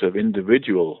characteristics of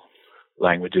individual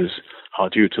languages are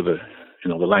due to the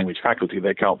language faculty,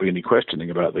 there can't be any questioning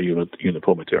about the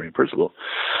uniformitarian principle.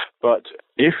 But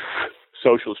if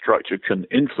social structure can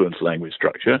influence language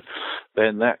structure,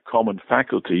 then that common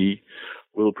faculty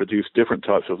will produce different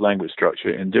types of language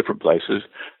structure in different places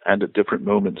and at different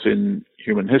moments in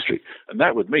human history. And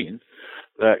that would mean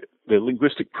that the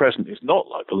linguistic present is not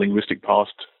like the linguistic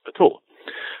past at all.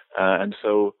 And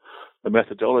so the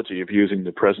methodology of using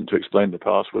the present to explain the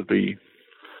past would be,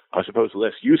 I suppose,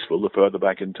 less useful the further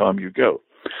back in time you go.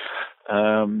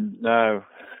 Now,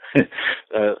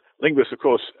 linguists, of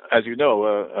course, as you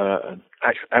know,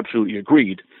 absolutely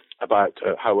agreed about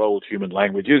how old human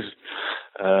language is,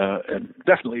 and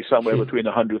definitely somewhere between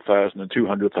 100,000 and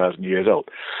 200,000 years old,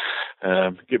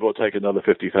 give or take another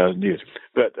 50,000 years.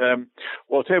 But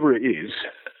whatever it is,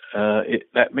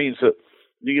 that means that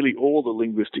nearly all the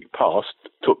linguistic past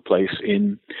took place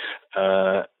in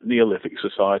Neolithic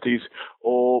societies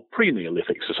or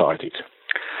pre-Neolithic societies.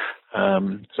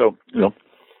 So,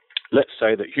 let's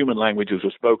say that human languages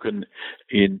were spoken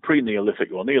in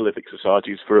pre-Neolithic or Neolithic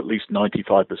societies for at least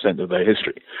 95% of their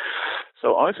history.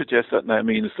 So I suggest that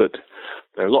means that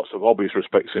there are lots of obvious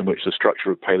respects in which the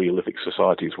structure of Paleolithic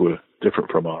societies were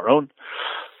different from our own.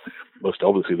 Most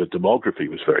obviously, the demography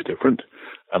was very different,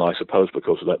 and I suppose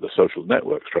because of that, the social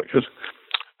network structures.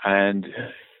 And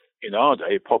in our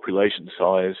day, population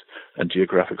size and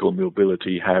geographical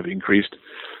mobility have increased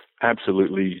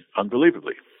absolutely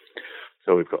unbelievably.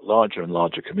 So we've got larger and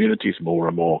larger communities, more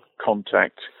and more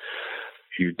contact.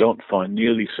 You don't find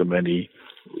nearly so many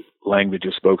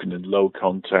languages spoken in low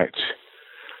contact,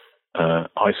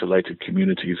 isolated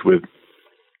communities with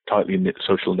tightly knit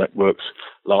social networks,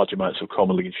 large amounts of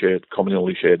commonly shared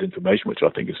information, which I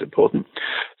think is important.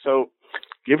 So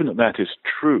given that is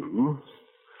true,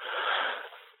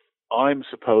 I'm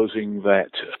supposing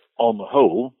that on the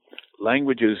whole,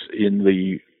 languages in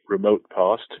the remote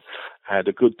past had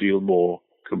a good deal more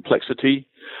complexity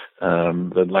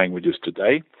than languages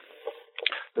today,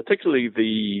 particularly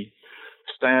the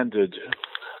standard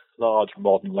large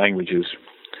modern languages,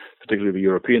 particularly the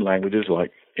European languages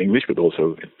like English, but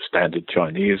also standard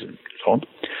Chinese and so on.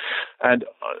 And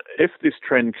if this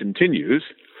trend continues,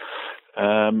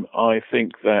 I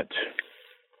think that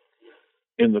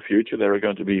in the future there are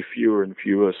going to be fewer and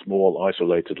fewer small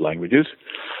isolated languages.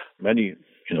 Many,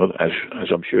 as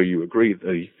I'm sure you agree,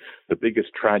 the biggest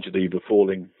tragedy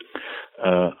befalling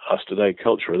us today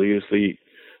culturally is the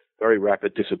very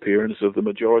rapid disappearance of the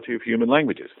majority of human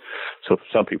languages. So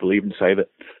some people even say that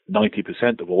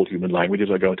 90% of all human languages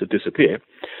are going to disappear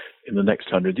in the next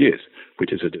 100 years,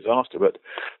 which is a disaster. But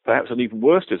perhaps an even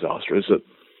worse disaster is that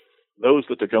those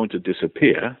that are going to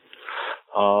disappear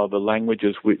are the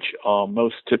languages which are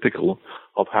most typical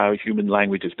of how human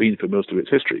language has been for most of its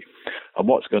history. And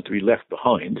what's going to be left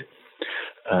behind,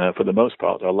 for the most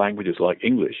part, are languages like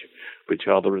English, which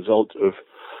are the result of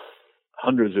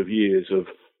hundreds of years of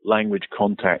language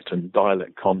contact and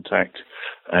dialect contact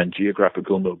and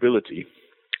geographical mobility.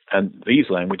 And these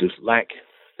languages lack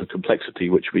the complexity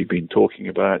which we've been talking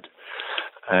about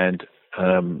and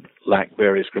lack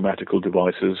various grammatical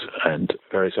devices and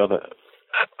various other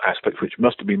aspects which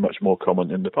must have been much more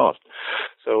common in the past.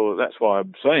 So that's why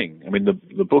I'm saying,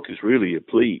 the book is really a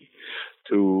plea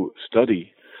to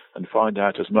study and find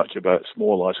out as much about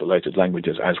small isolated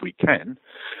languages as we can,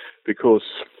 because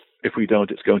if we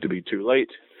don't, it's going to be too late.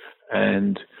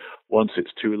 And once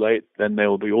it's too late, then there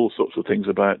will be all sorts of things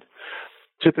about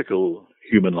typical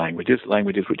human languages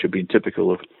which have been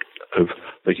typical of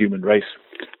the human race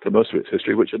for most of its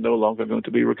history, which are no longer going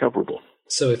to be recoverable.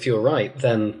 So if you're right,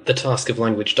 then the task of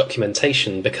language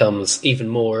documentation becomes even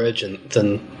more urgent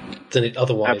than it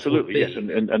otherwise Absolutely, would be.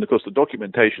 Yes. And of course the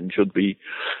documentation should be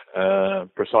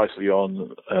precisely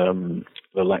on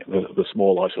the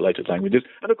small isolated languages.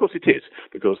 And of course it is,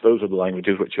 because those are the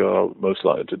languages which are most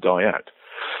likely to die out.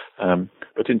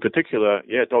 But in particular,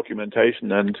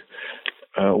 documentation and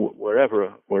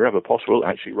wherever possible,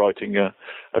 actually writing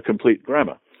a complete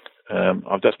grammar.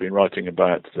 I've just been writing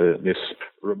about this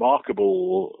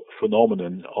remarkable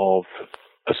phenomenon of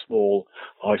a small,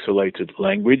 isolated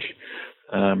language.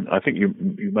 I think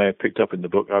you may have picked up in the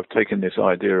book, I've taken this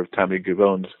idea of Tammy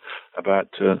Givon's about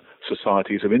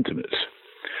societies of intimates.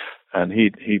 And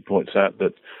he points out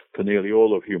that for nearly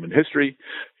all of human history,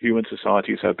 human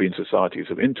societies have been societies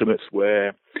of intimates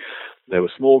where there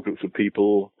were small groups of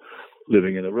people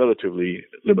living in a relatively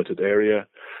limited area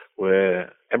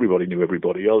where everybody knew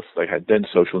everybody else. They had dense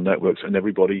social networks and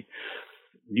everybody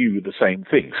knew the same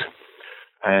things.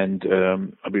 And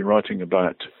I've been writing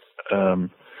about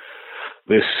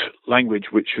this language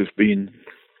which has been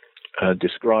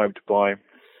described by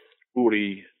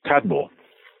Uri Tadmor,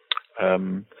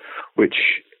 which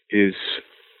is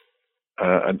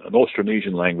an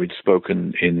Austronesian language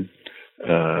spoken in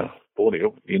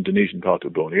Borneo, the Indonesian part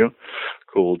of Borneo,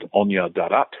 called Onya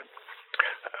Darat,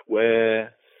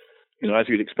 where, as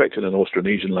you'd expect in an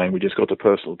Austronesian language, it's got a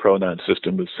personal pronoun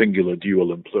system with singular,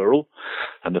 dual, and plural.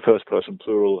 And the first person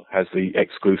plural has the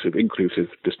exclusive, inclusive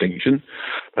distinction.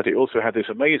 But it also had this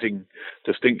amazing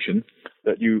distinction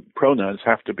that pronouns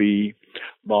have to be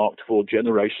marked for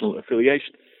generational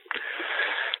affiliation.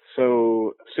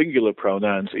 So singular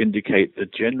pronouns indicate the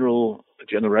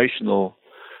generational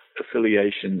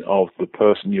affiliation of the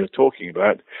person you're talking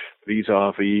about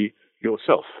vis-a-vis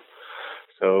yourself.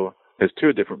 So there's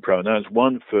two different pronouns,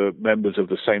 one for members of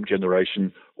the same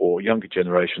generation or younger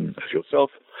generation as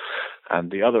yourself,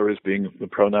 and the other is being the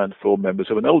pronoun for members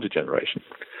of an older generation.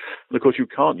 And of course, you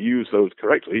can't use those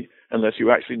correctly unless you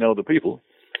actually know the people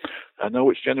and know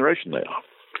which generation they are.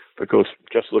 because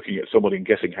just looking at somebody and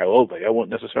guessing how old they are won't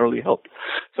necessarily help.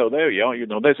 So there you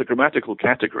are. There's a grammatical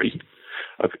category,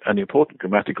 an important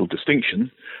grammatical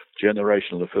distinction,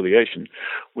 generational affiliation,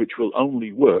 which will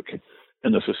only work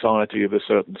in a society of a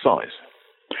certain size.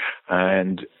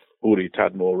 And Uri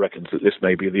Tadmor reckons that this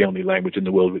may be the only language in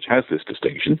the world which has this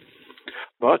distinction.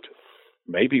 But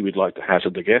maybe we'd like to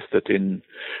hazard the guess that in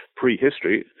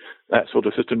prehistory, that sort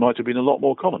of system might have been a lot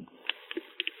more common.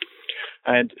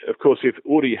 And, of course, if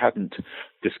Uri hadn't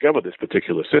discovered this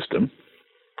particular system,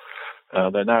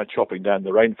 they're now chopping down the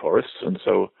rainforests, and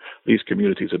so these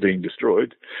communities are being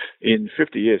destroyed. In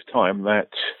 50 years' time, that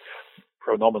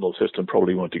pronominal system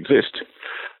probably won't exist,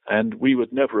 and we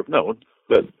would never have known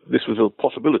that this was a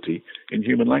possibility in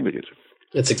human languages.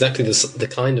 It's exactly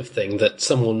the kind of thing that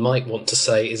someone might want to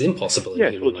say is impossible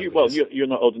in human languages. Well, you're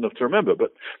not old enough to remember,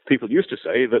 but people used to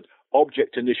say that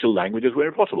object-initial languages were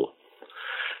impossible.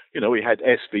 We had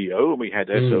SVO, and we had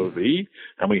SOV,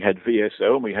 and we had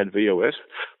VSO, and we had VOS,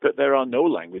 but there are no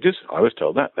languages, I was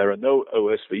told that, there are no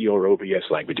OSV or OVS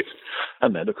languages.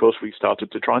 And then, of course, we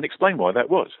started to try and explain why that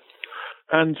was.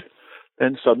 And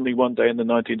then suddenly one day in the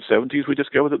 1970s, we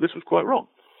discovered that this was quite wrong.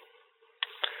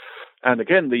 And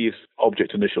again, these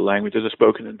object-initial languages are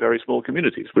spoken in very small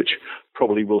communities, which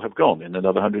probably will have gone in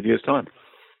another 100 years' time.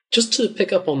 Just to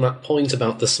pick up on that point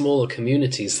about the smaller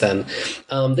communities then,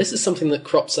 this is something that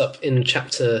crops up in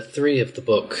Chapter 3 of the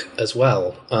book as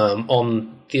well,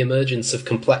 on the emergence of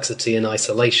complexity in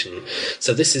isolation.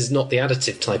 So this is not the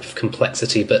additive type of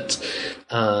complexity, but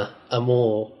a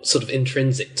more sort of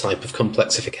intrinsic type of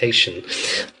complexification.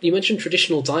 You mentioned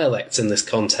traditional dialects in this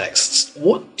context.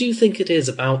 What do you think it is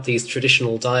about these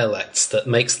traditional dialects that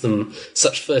makes them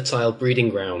such fertile breeding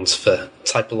grounds for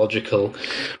typological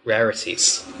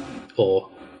rarities or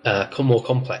more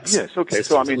complex? Yes, okay.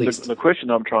 So, the question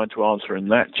I'm trying to answer in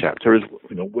that chapter is,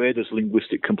 where does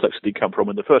linguistic complexity come from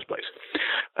in the first place?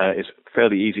 It's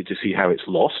fairly easy to see how it's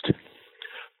lost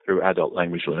through adult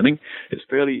language learning. It's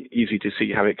fairly easy to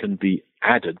see how it can be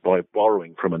added by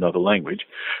borrowing from another language.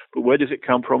 But where does it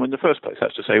come from in the first place?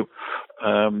 That's to say,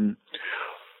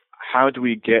 how do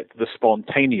we get the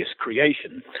spontaneous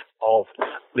creation of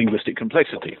linguistic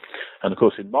complexity? And of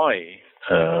course,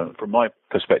 from my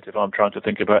perspective, I'm trying to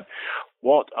think about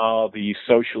what are the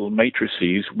social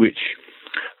matrices which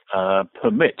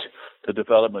permit the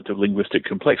development of linguistic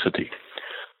complexity.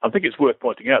 I think it's worth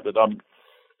pointing out that I'm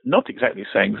not exactly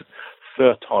saying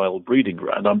fertile breeding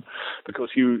ground, because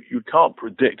you can't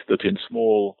predict that in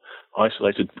small,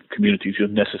 isolated communities you're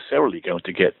necessarily going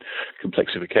to get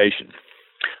complexification.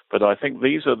 But I think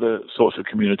these are the sorts of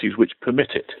communities which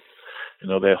permit it.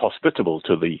 They're hospitable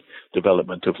to the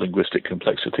development of linguistic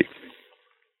complexity.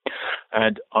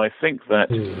 And I think that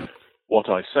what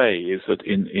I say is that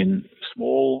in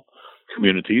small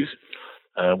communities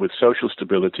with social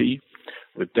stability,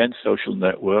 with dense social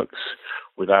networks,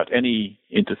 without any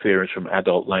interference from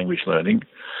adult language learning,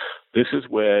 this is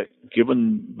where,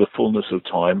 given the fullness of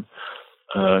time,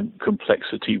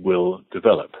 complexity will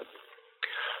develop.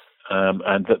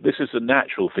 And that this is a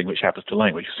natural thing which happens to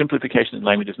language. Simplification in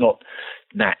language is not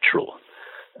natural,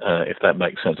 if that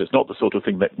makes sense. It's not the sort of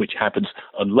thing which happens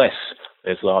unless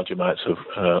there's large amounts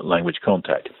of language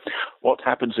contact. What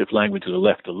happens if languages are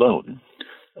left alone,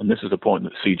 and this is a point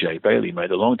that C.J. Bailey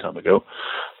made a long time ago,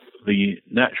 the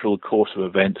natural course of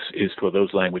events is for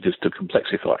those languages to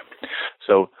complexify.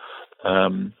 So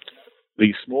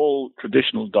the small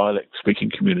traditional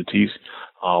dialect-speaking communities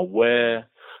are where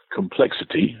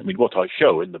complexity, what I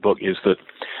show in the book is that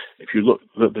if you look,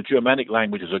 the Germanic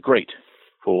languages are great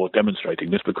for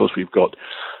demonstrating this because we've got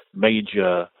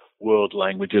major world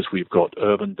languages, we've got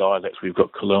urban dialects, we've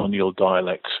got colonial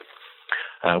dialects,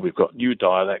 we've got new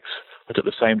dialects, but at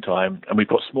the same time, and we've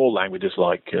got small languages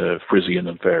like Frisian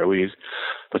and Faroese,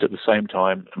 but at the same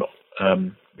time,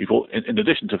 in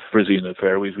addition to Frisian and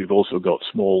Faroese, we've also got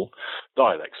small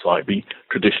dialects like the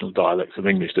traditional dialects of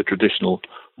English, the traditional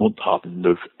Mundarten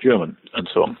of German, and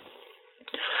so on.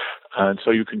 And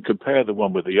so you can compare the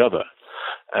one with the other.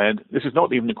 And this is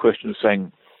not even a question of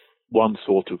saying one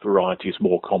sort of variety is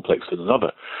more complex than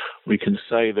another. We can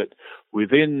say that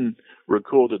within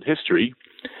recorded history,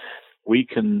 we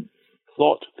can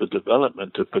plot the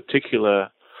development of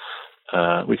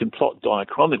we can plot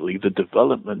diachronically the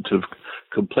development of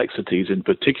complexities in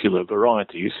particular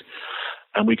varieties,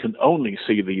 and we can only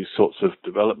see these sorts of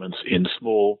developments in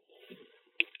small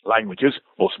languages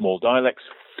or small dialects,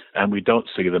 and we don't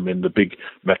see them in the big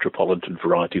metropolitan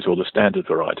varieties or the standard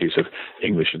varieties of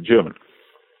English and German.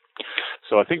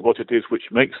 So I think what it is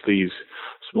which makes these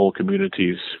small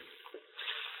communities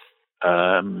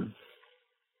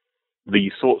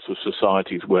the sorts of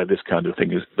societies where this kind of thing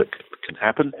that can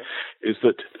happen is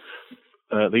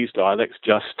that these dialects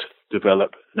just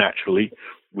develop naturally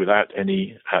without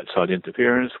any outside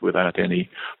interference, without any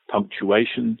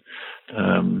punctuation,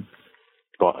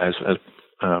 as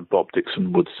Bob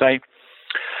Dixon would say.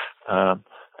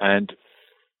 And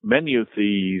many of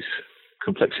these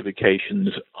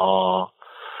complexifications are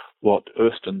what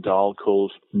Østen Dahl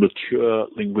calls mature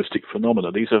linguistic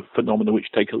phenomena. These are phenomena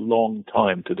which take a long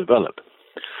time to develop.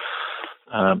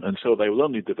 And so they will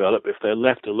only develop if they're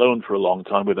left alone for a long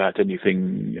time without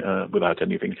anything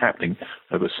happening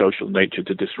of a social nature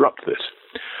to disrupt this.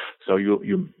 So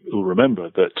you'll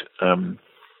remember that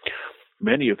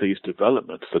many of these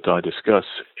developments that I discuss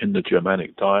in the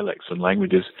Germanic dialects and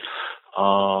languages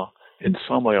are in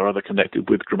some way or other connected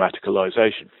with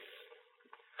grammaticalization.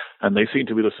 And they seem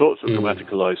to be the sorts of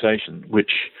grammaticalization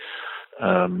which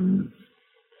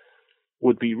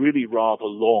would be really rather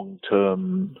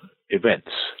long-term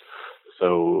events.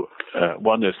 So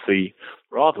one is the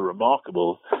rather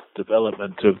remarkable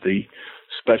development of the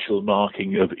special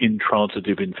marking of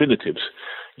intransitive infinitives,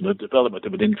 the development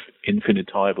of an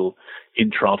infinitival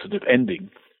intransitive ending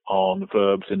on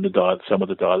verbs in some of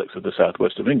the dialects of the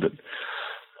southwest of England.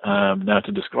 Now,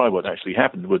 to describe what actually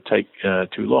happened would take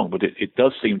too long, but it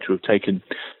does seem to have taken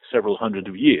several hundred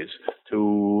of years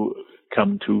to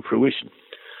come to fruition.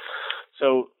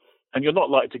 So, and you're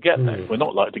not likely to get that. We're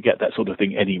not likely to get that sort of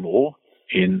thing anymore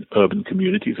in urban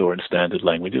communities or in standard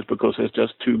languages because there's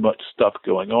just too much stuff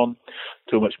going on,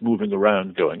 too much moving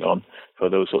around going on for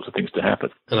those sorts of things to happen.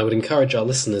 And I would encourage our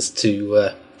listeners to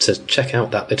check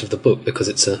out that bit of the book because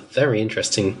it's a very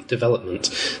interesting development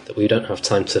that we don't have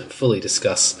time to fully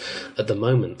discuss at the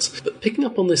moment. But picking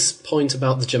up on this point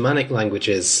about the Germanic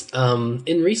languages,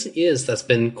 in recent years there's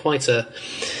been quite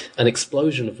an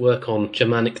explosion of work on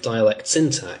Germanic dialect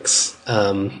syntax,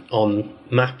 on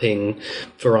mapping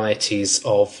varieties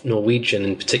of Norwegian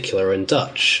in particular and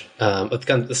Dutch, of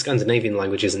the Scandinavian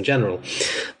languages in general.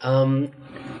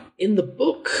 In the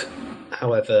book,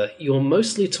 however, you're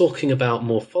mostly talking about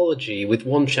morphology with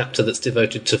one chapter that's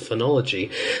devoted to phonology.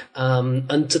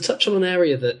 And to touch on an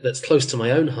area that's close to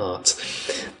my own heart,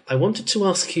 I wanted to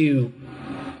ask you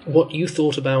what you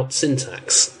thought about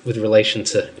syntax with relation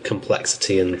to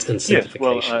complexity and simplification. Yes,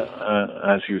 well,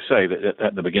 as you say,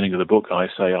 at the beginning of the book, I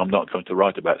say I'm not going to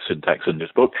write about syntax in this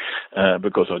book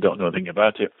because I don't know anything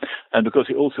about it, and because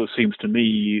it also seems to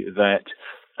me that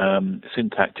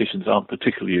syntacticians aren't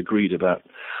particularly agreed about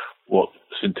what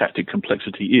syntactic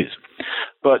complexity is.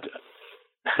 But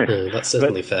that's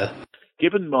certainly fair.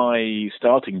 Given my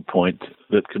starting point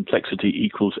that complexity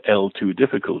equals L2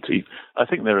 difficulty, I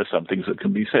think there are some things that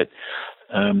can be said.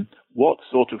 What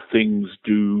sort of things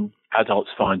do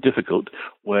adults find difficult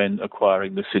when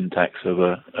acquiring the syntax of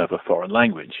a foreign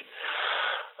language?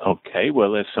 Okay,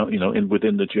 well, there's some,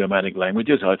 within the Germanic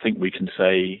languages, I think we can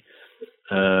say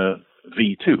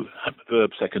V2,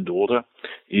 verb second order,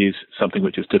 is something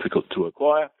which is difficult to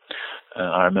acquire.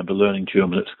 I remember learning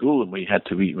German at school, and we had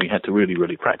to really,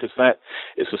 really practice that.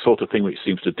 It's the sort of thing which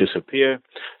seems to disappear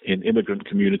in immigrant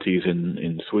communities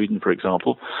in Sweden, for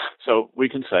example. So we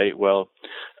can say, well,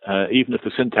 even if the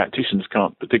syntacticians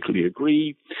can't particularly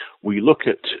agree, we look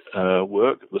at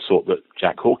work, the sort that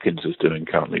Jack Hawkins is doing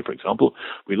currently, for example.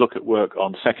 We look at work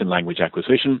on second language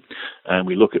acquisition, and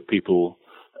we look at people,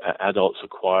 adults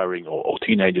acquiring or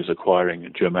teenagers acquiring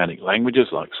Germanic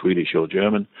languages like Swedish or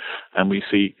German, and we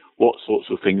see what sorts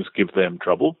of things give them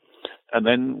trouble. And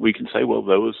then we can say, well,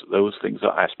 those things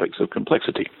are aspects of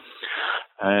complexity.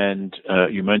 And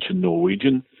you mentioned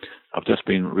Norwegian. I've just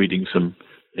been reading some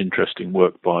interesting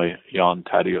work by Jan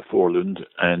Terje Forlund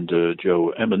and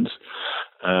Joe Emmons,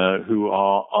 who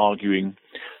are arguing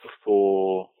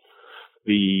for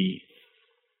the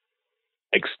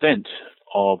extent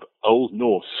of Old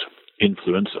Norse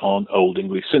influence on Old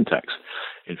English syntax.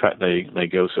 In fact, they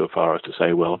go so far as to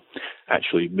say, well,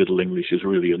 actually, Middle English is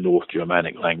really a North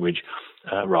Germanic language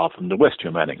rather than the West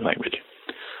Germanic language.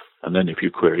 And then if you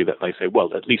query that, they say,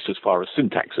 well, at least as far as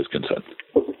syntax is concerned.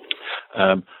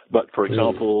 But, for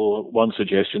example, one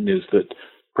suggestion is that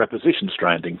preposition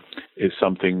stranding is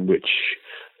something which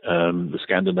the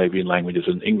Scandinavian languages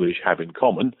and English have in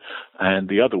common, and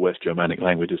the other West Germanic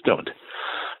languages don't.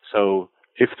 So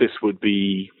if this would,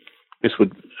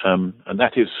 and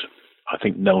that is, I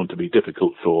think, known to be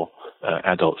difficult for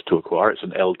adults to acquire. It's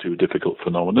an L2 difficult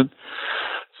phenomenon.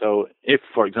 So if,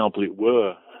 for example, it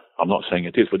were, I'm not saying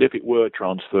it is, but if it were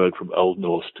transferred from Old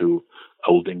Norse to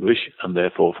Old English and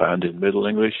therefore found in Middle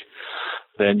English,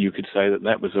 then you could say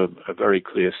that was a very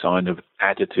clear sign of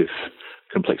additive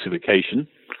complexification.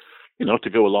 to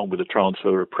go along with the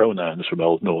transfer of pronouns from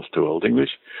Old Norse to Old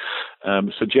English,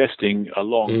 suggesting a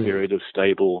long period of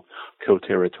stable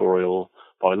co-territorial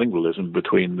bilingualism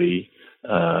between the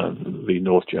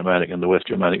North Germanic and the West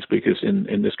Germanic speakers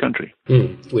in this country.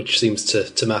 Which seems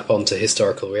to map onto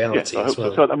historical reality yes, as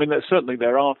well. So. I mean,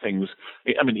 there are things,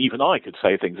 I mean, even I could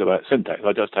say things about syntax.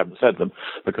 I just haven't said them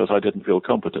because I didn't feel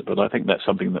competent, but I think that's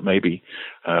something that maybe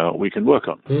we can work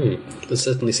on. There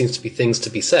certainly seems to be things to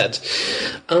be said.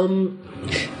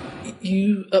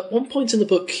 You, at one point in the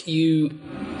book, you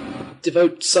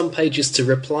devote some pages to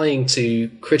replying to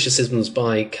criticisms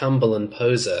by Campbell and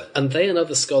Poser, and they and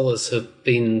other scholars have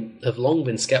long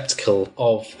been sceptical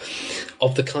of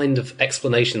the kind of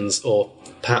explanations, or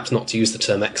perhaps not to use the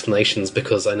term explanations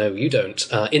because I know you don't,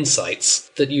 insights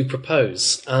that you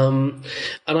propose. And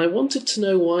I wanted to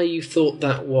know why you thought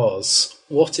that was,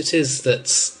 what it is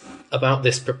that's about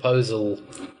this proposal,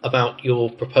 about your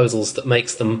proposals, that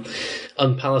makes them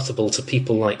unpalatable to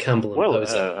people like Campbell and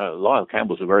Poser. Lyle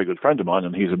Campbell's a very good friend of mine,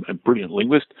 and he's a brilliant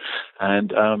linguist,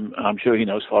 and I'm sure he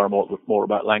knows far more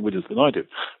about languages than I do.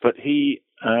 But he,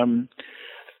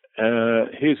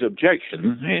 his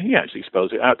objection, he actually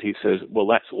spells it out. He says, well,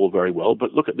 that's all very well,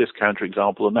 but look at this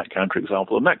counterexample and that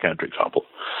counterexample and that counterexample.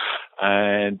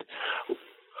 And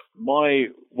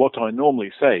what I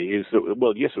normally say is that,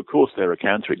 well, yes, of course there are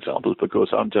counterexamples,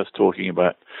 because I'm just talking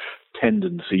about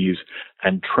tendencies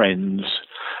and trends,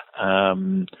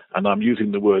 and I'm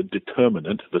using the word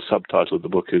determinant. The subtitle of the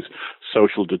book is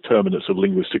Social Determinants of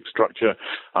Linguistic Structure.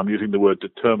 I'm using the word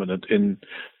determinant in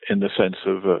the sense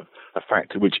of a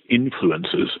factor which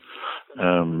influences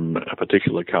a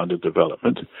particular kind of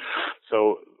development.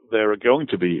 So there are going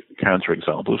to be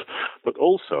counterexamples, but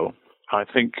also I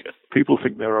think people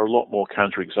think there are a lot more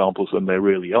counterexamples than there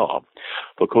really are,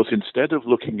 because instead of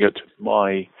looking at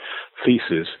my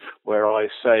thesis where I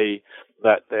say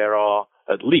that there are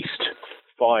at least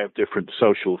 5 different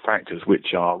social factors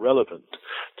which are relevant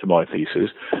to my thesis,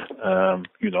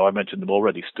 I mentioned them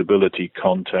already: stability,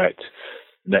 contact,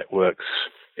 networks,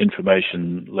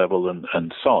 information level,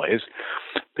 and size.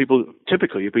 People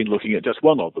typically have been looking at just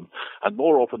one of them, and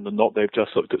more often than not they've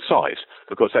just looked at size,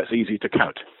 because that's easy to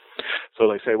count. So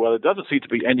they say, well, there doesn't seem to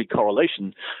be any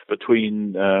correlation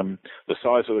between the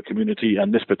size of the community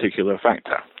and this particular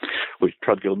factor, which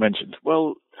Trudgill mentioned.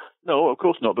 Well, no, of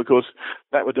course not, because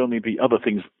that would only be other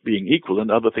things being equal, and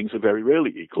other things are very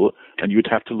rarely equal, and you'd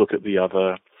have to look at the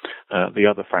other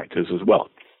factors as well.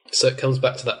 So it comes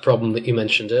back to that problem that you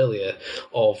mentioned earlier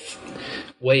of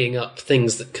weighing up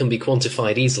things that can be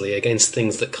quantified easily against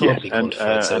things that can't be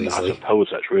quantified so easily. I suppose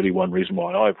that's really one reason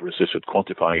why I've resisted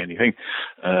quantifying anything,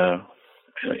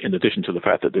 in addition to the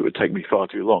fact that it would take me far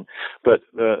too long. But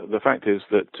the fact is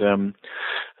that,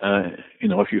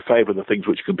 if you favour the things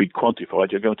which can be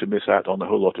quantified, you're going to miss out on a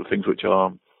whole lot of things which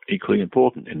are equally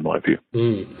important, in my view.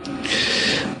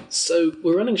 So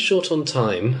we're running short on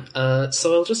time,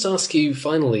 so I'll just ask you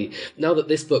finally, now that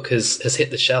this book has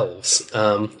hit the shelves,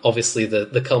 obviously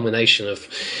the culmination of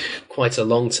quite a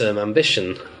long-term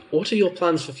ambition, what are your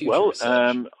plans for future research?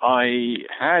 Well, I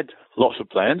had lots of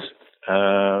plans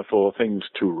for things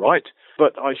to write,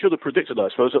 but I should have predicted, I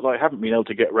suppose, that I haven't been able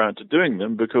to get around to doing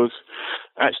them, because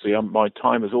actually my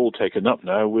time is all taken up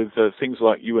now with things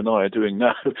like you and I are doing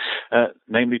now,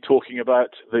 namely talking about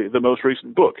the most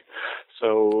recent book.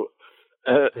 So,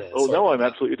 I'm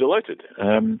absolutely delighted.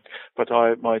 But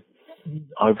I've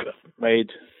made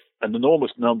an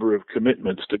enormous number of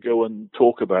commitments to go and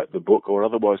talk about the book, or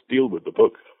otherwise deal with the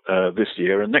book, this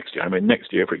year and next year. I mean,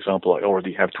 next year, for example, I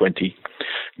already have 20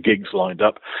 gigs lined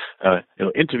up.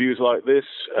 Interviews like this,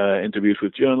 interviews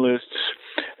with journalists,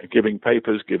 giving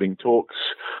papers, giving talks,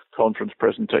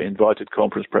 invited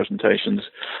conference presentations,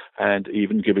 and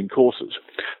even giving courses.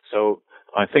 So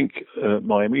I think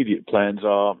my immediate plans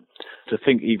are to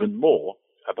think even more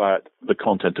about the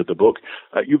content of the book.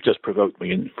 You've just provoked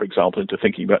me, for example, into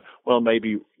thinking about, well,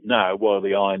 maybe now, while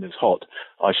the iron is hot,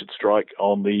 I should strike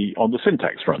on the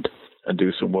syntax front and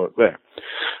do some work there,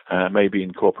 maybe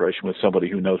in cooperation with somebody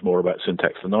who knows more about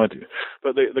syntax than I do.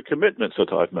 But the commitments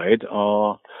that I've made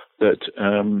are that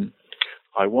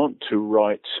I want to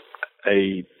write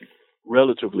a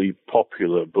relatively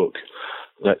popular book,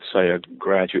 let's say a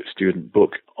graduate student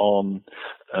book on,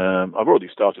 I've already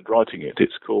started writing it.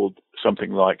 It's called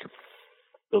something like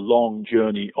The Long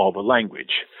Journey of a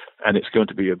Language, and it's going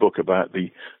to be a book about the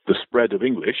spread of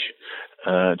English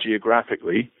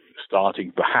geographically,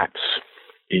 starting perhaps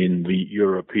in the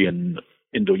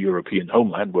Indo-European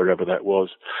homeland, wherever that was,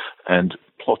 and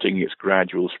plotting its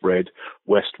gradual spread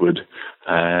westward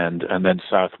and then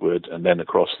southward and then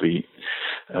across the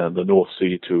North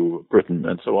Sea to Britain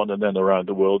and so on, and then around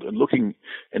the world, and looking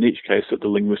in each case at the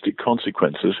linguistic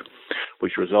consequences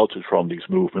which resulted from these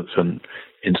movements and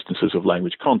instances of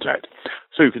language contact.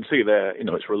 So you can see there,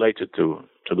 it's related to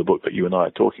the book that you and I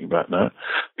are talking about now.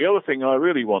 The other thing I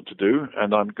really want to do,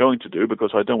 and I'm going to do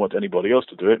because I don't want anybody else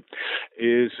to do it,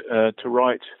 is to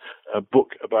write a book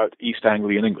about East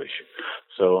Anglian English.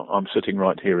 So I'm sitting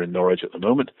right here in Norwich at the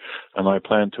moment, and I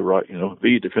plan to write,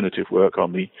 the definitive work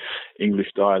on the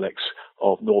English dialects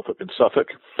of Norfolk and Suffolk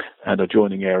and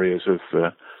adjoining areas of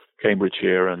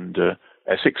Cambridgeshire and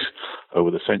Essex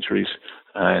over the centuries.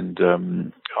 And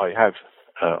I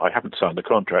haven't signed the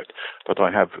contract, but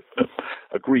I have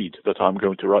agreed that I'm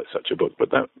going to write such a book. But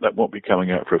that won't be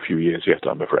coming out for a few years yet,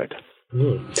 I'm afraid.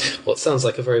 Well, it sounds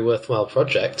like a very worthwhile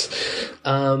project.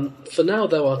 For now,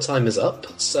 though, our time is up,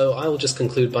 so I will just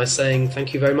conclude by saying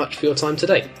thank you very much for your time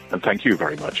today. And thank you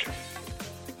very much.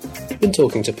 I've been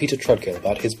talking to Peter Trudgill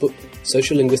about his book,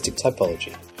 Sociolinguistic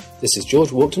Typology. This is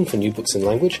George Walton for New Books in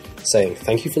Language, saying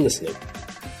thank you for listening.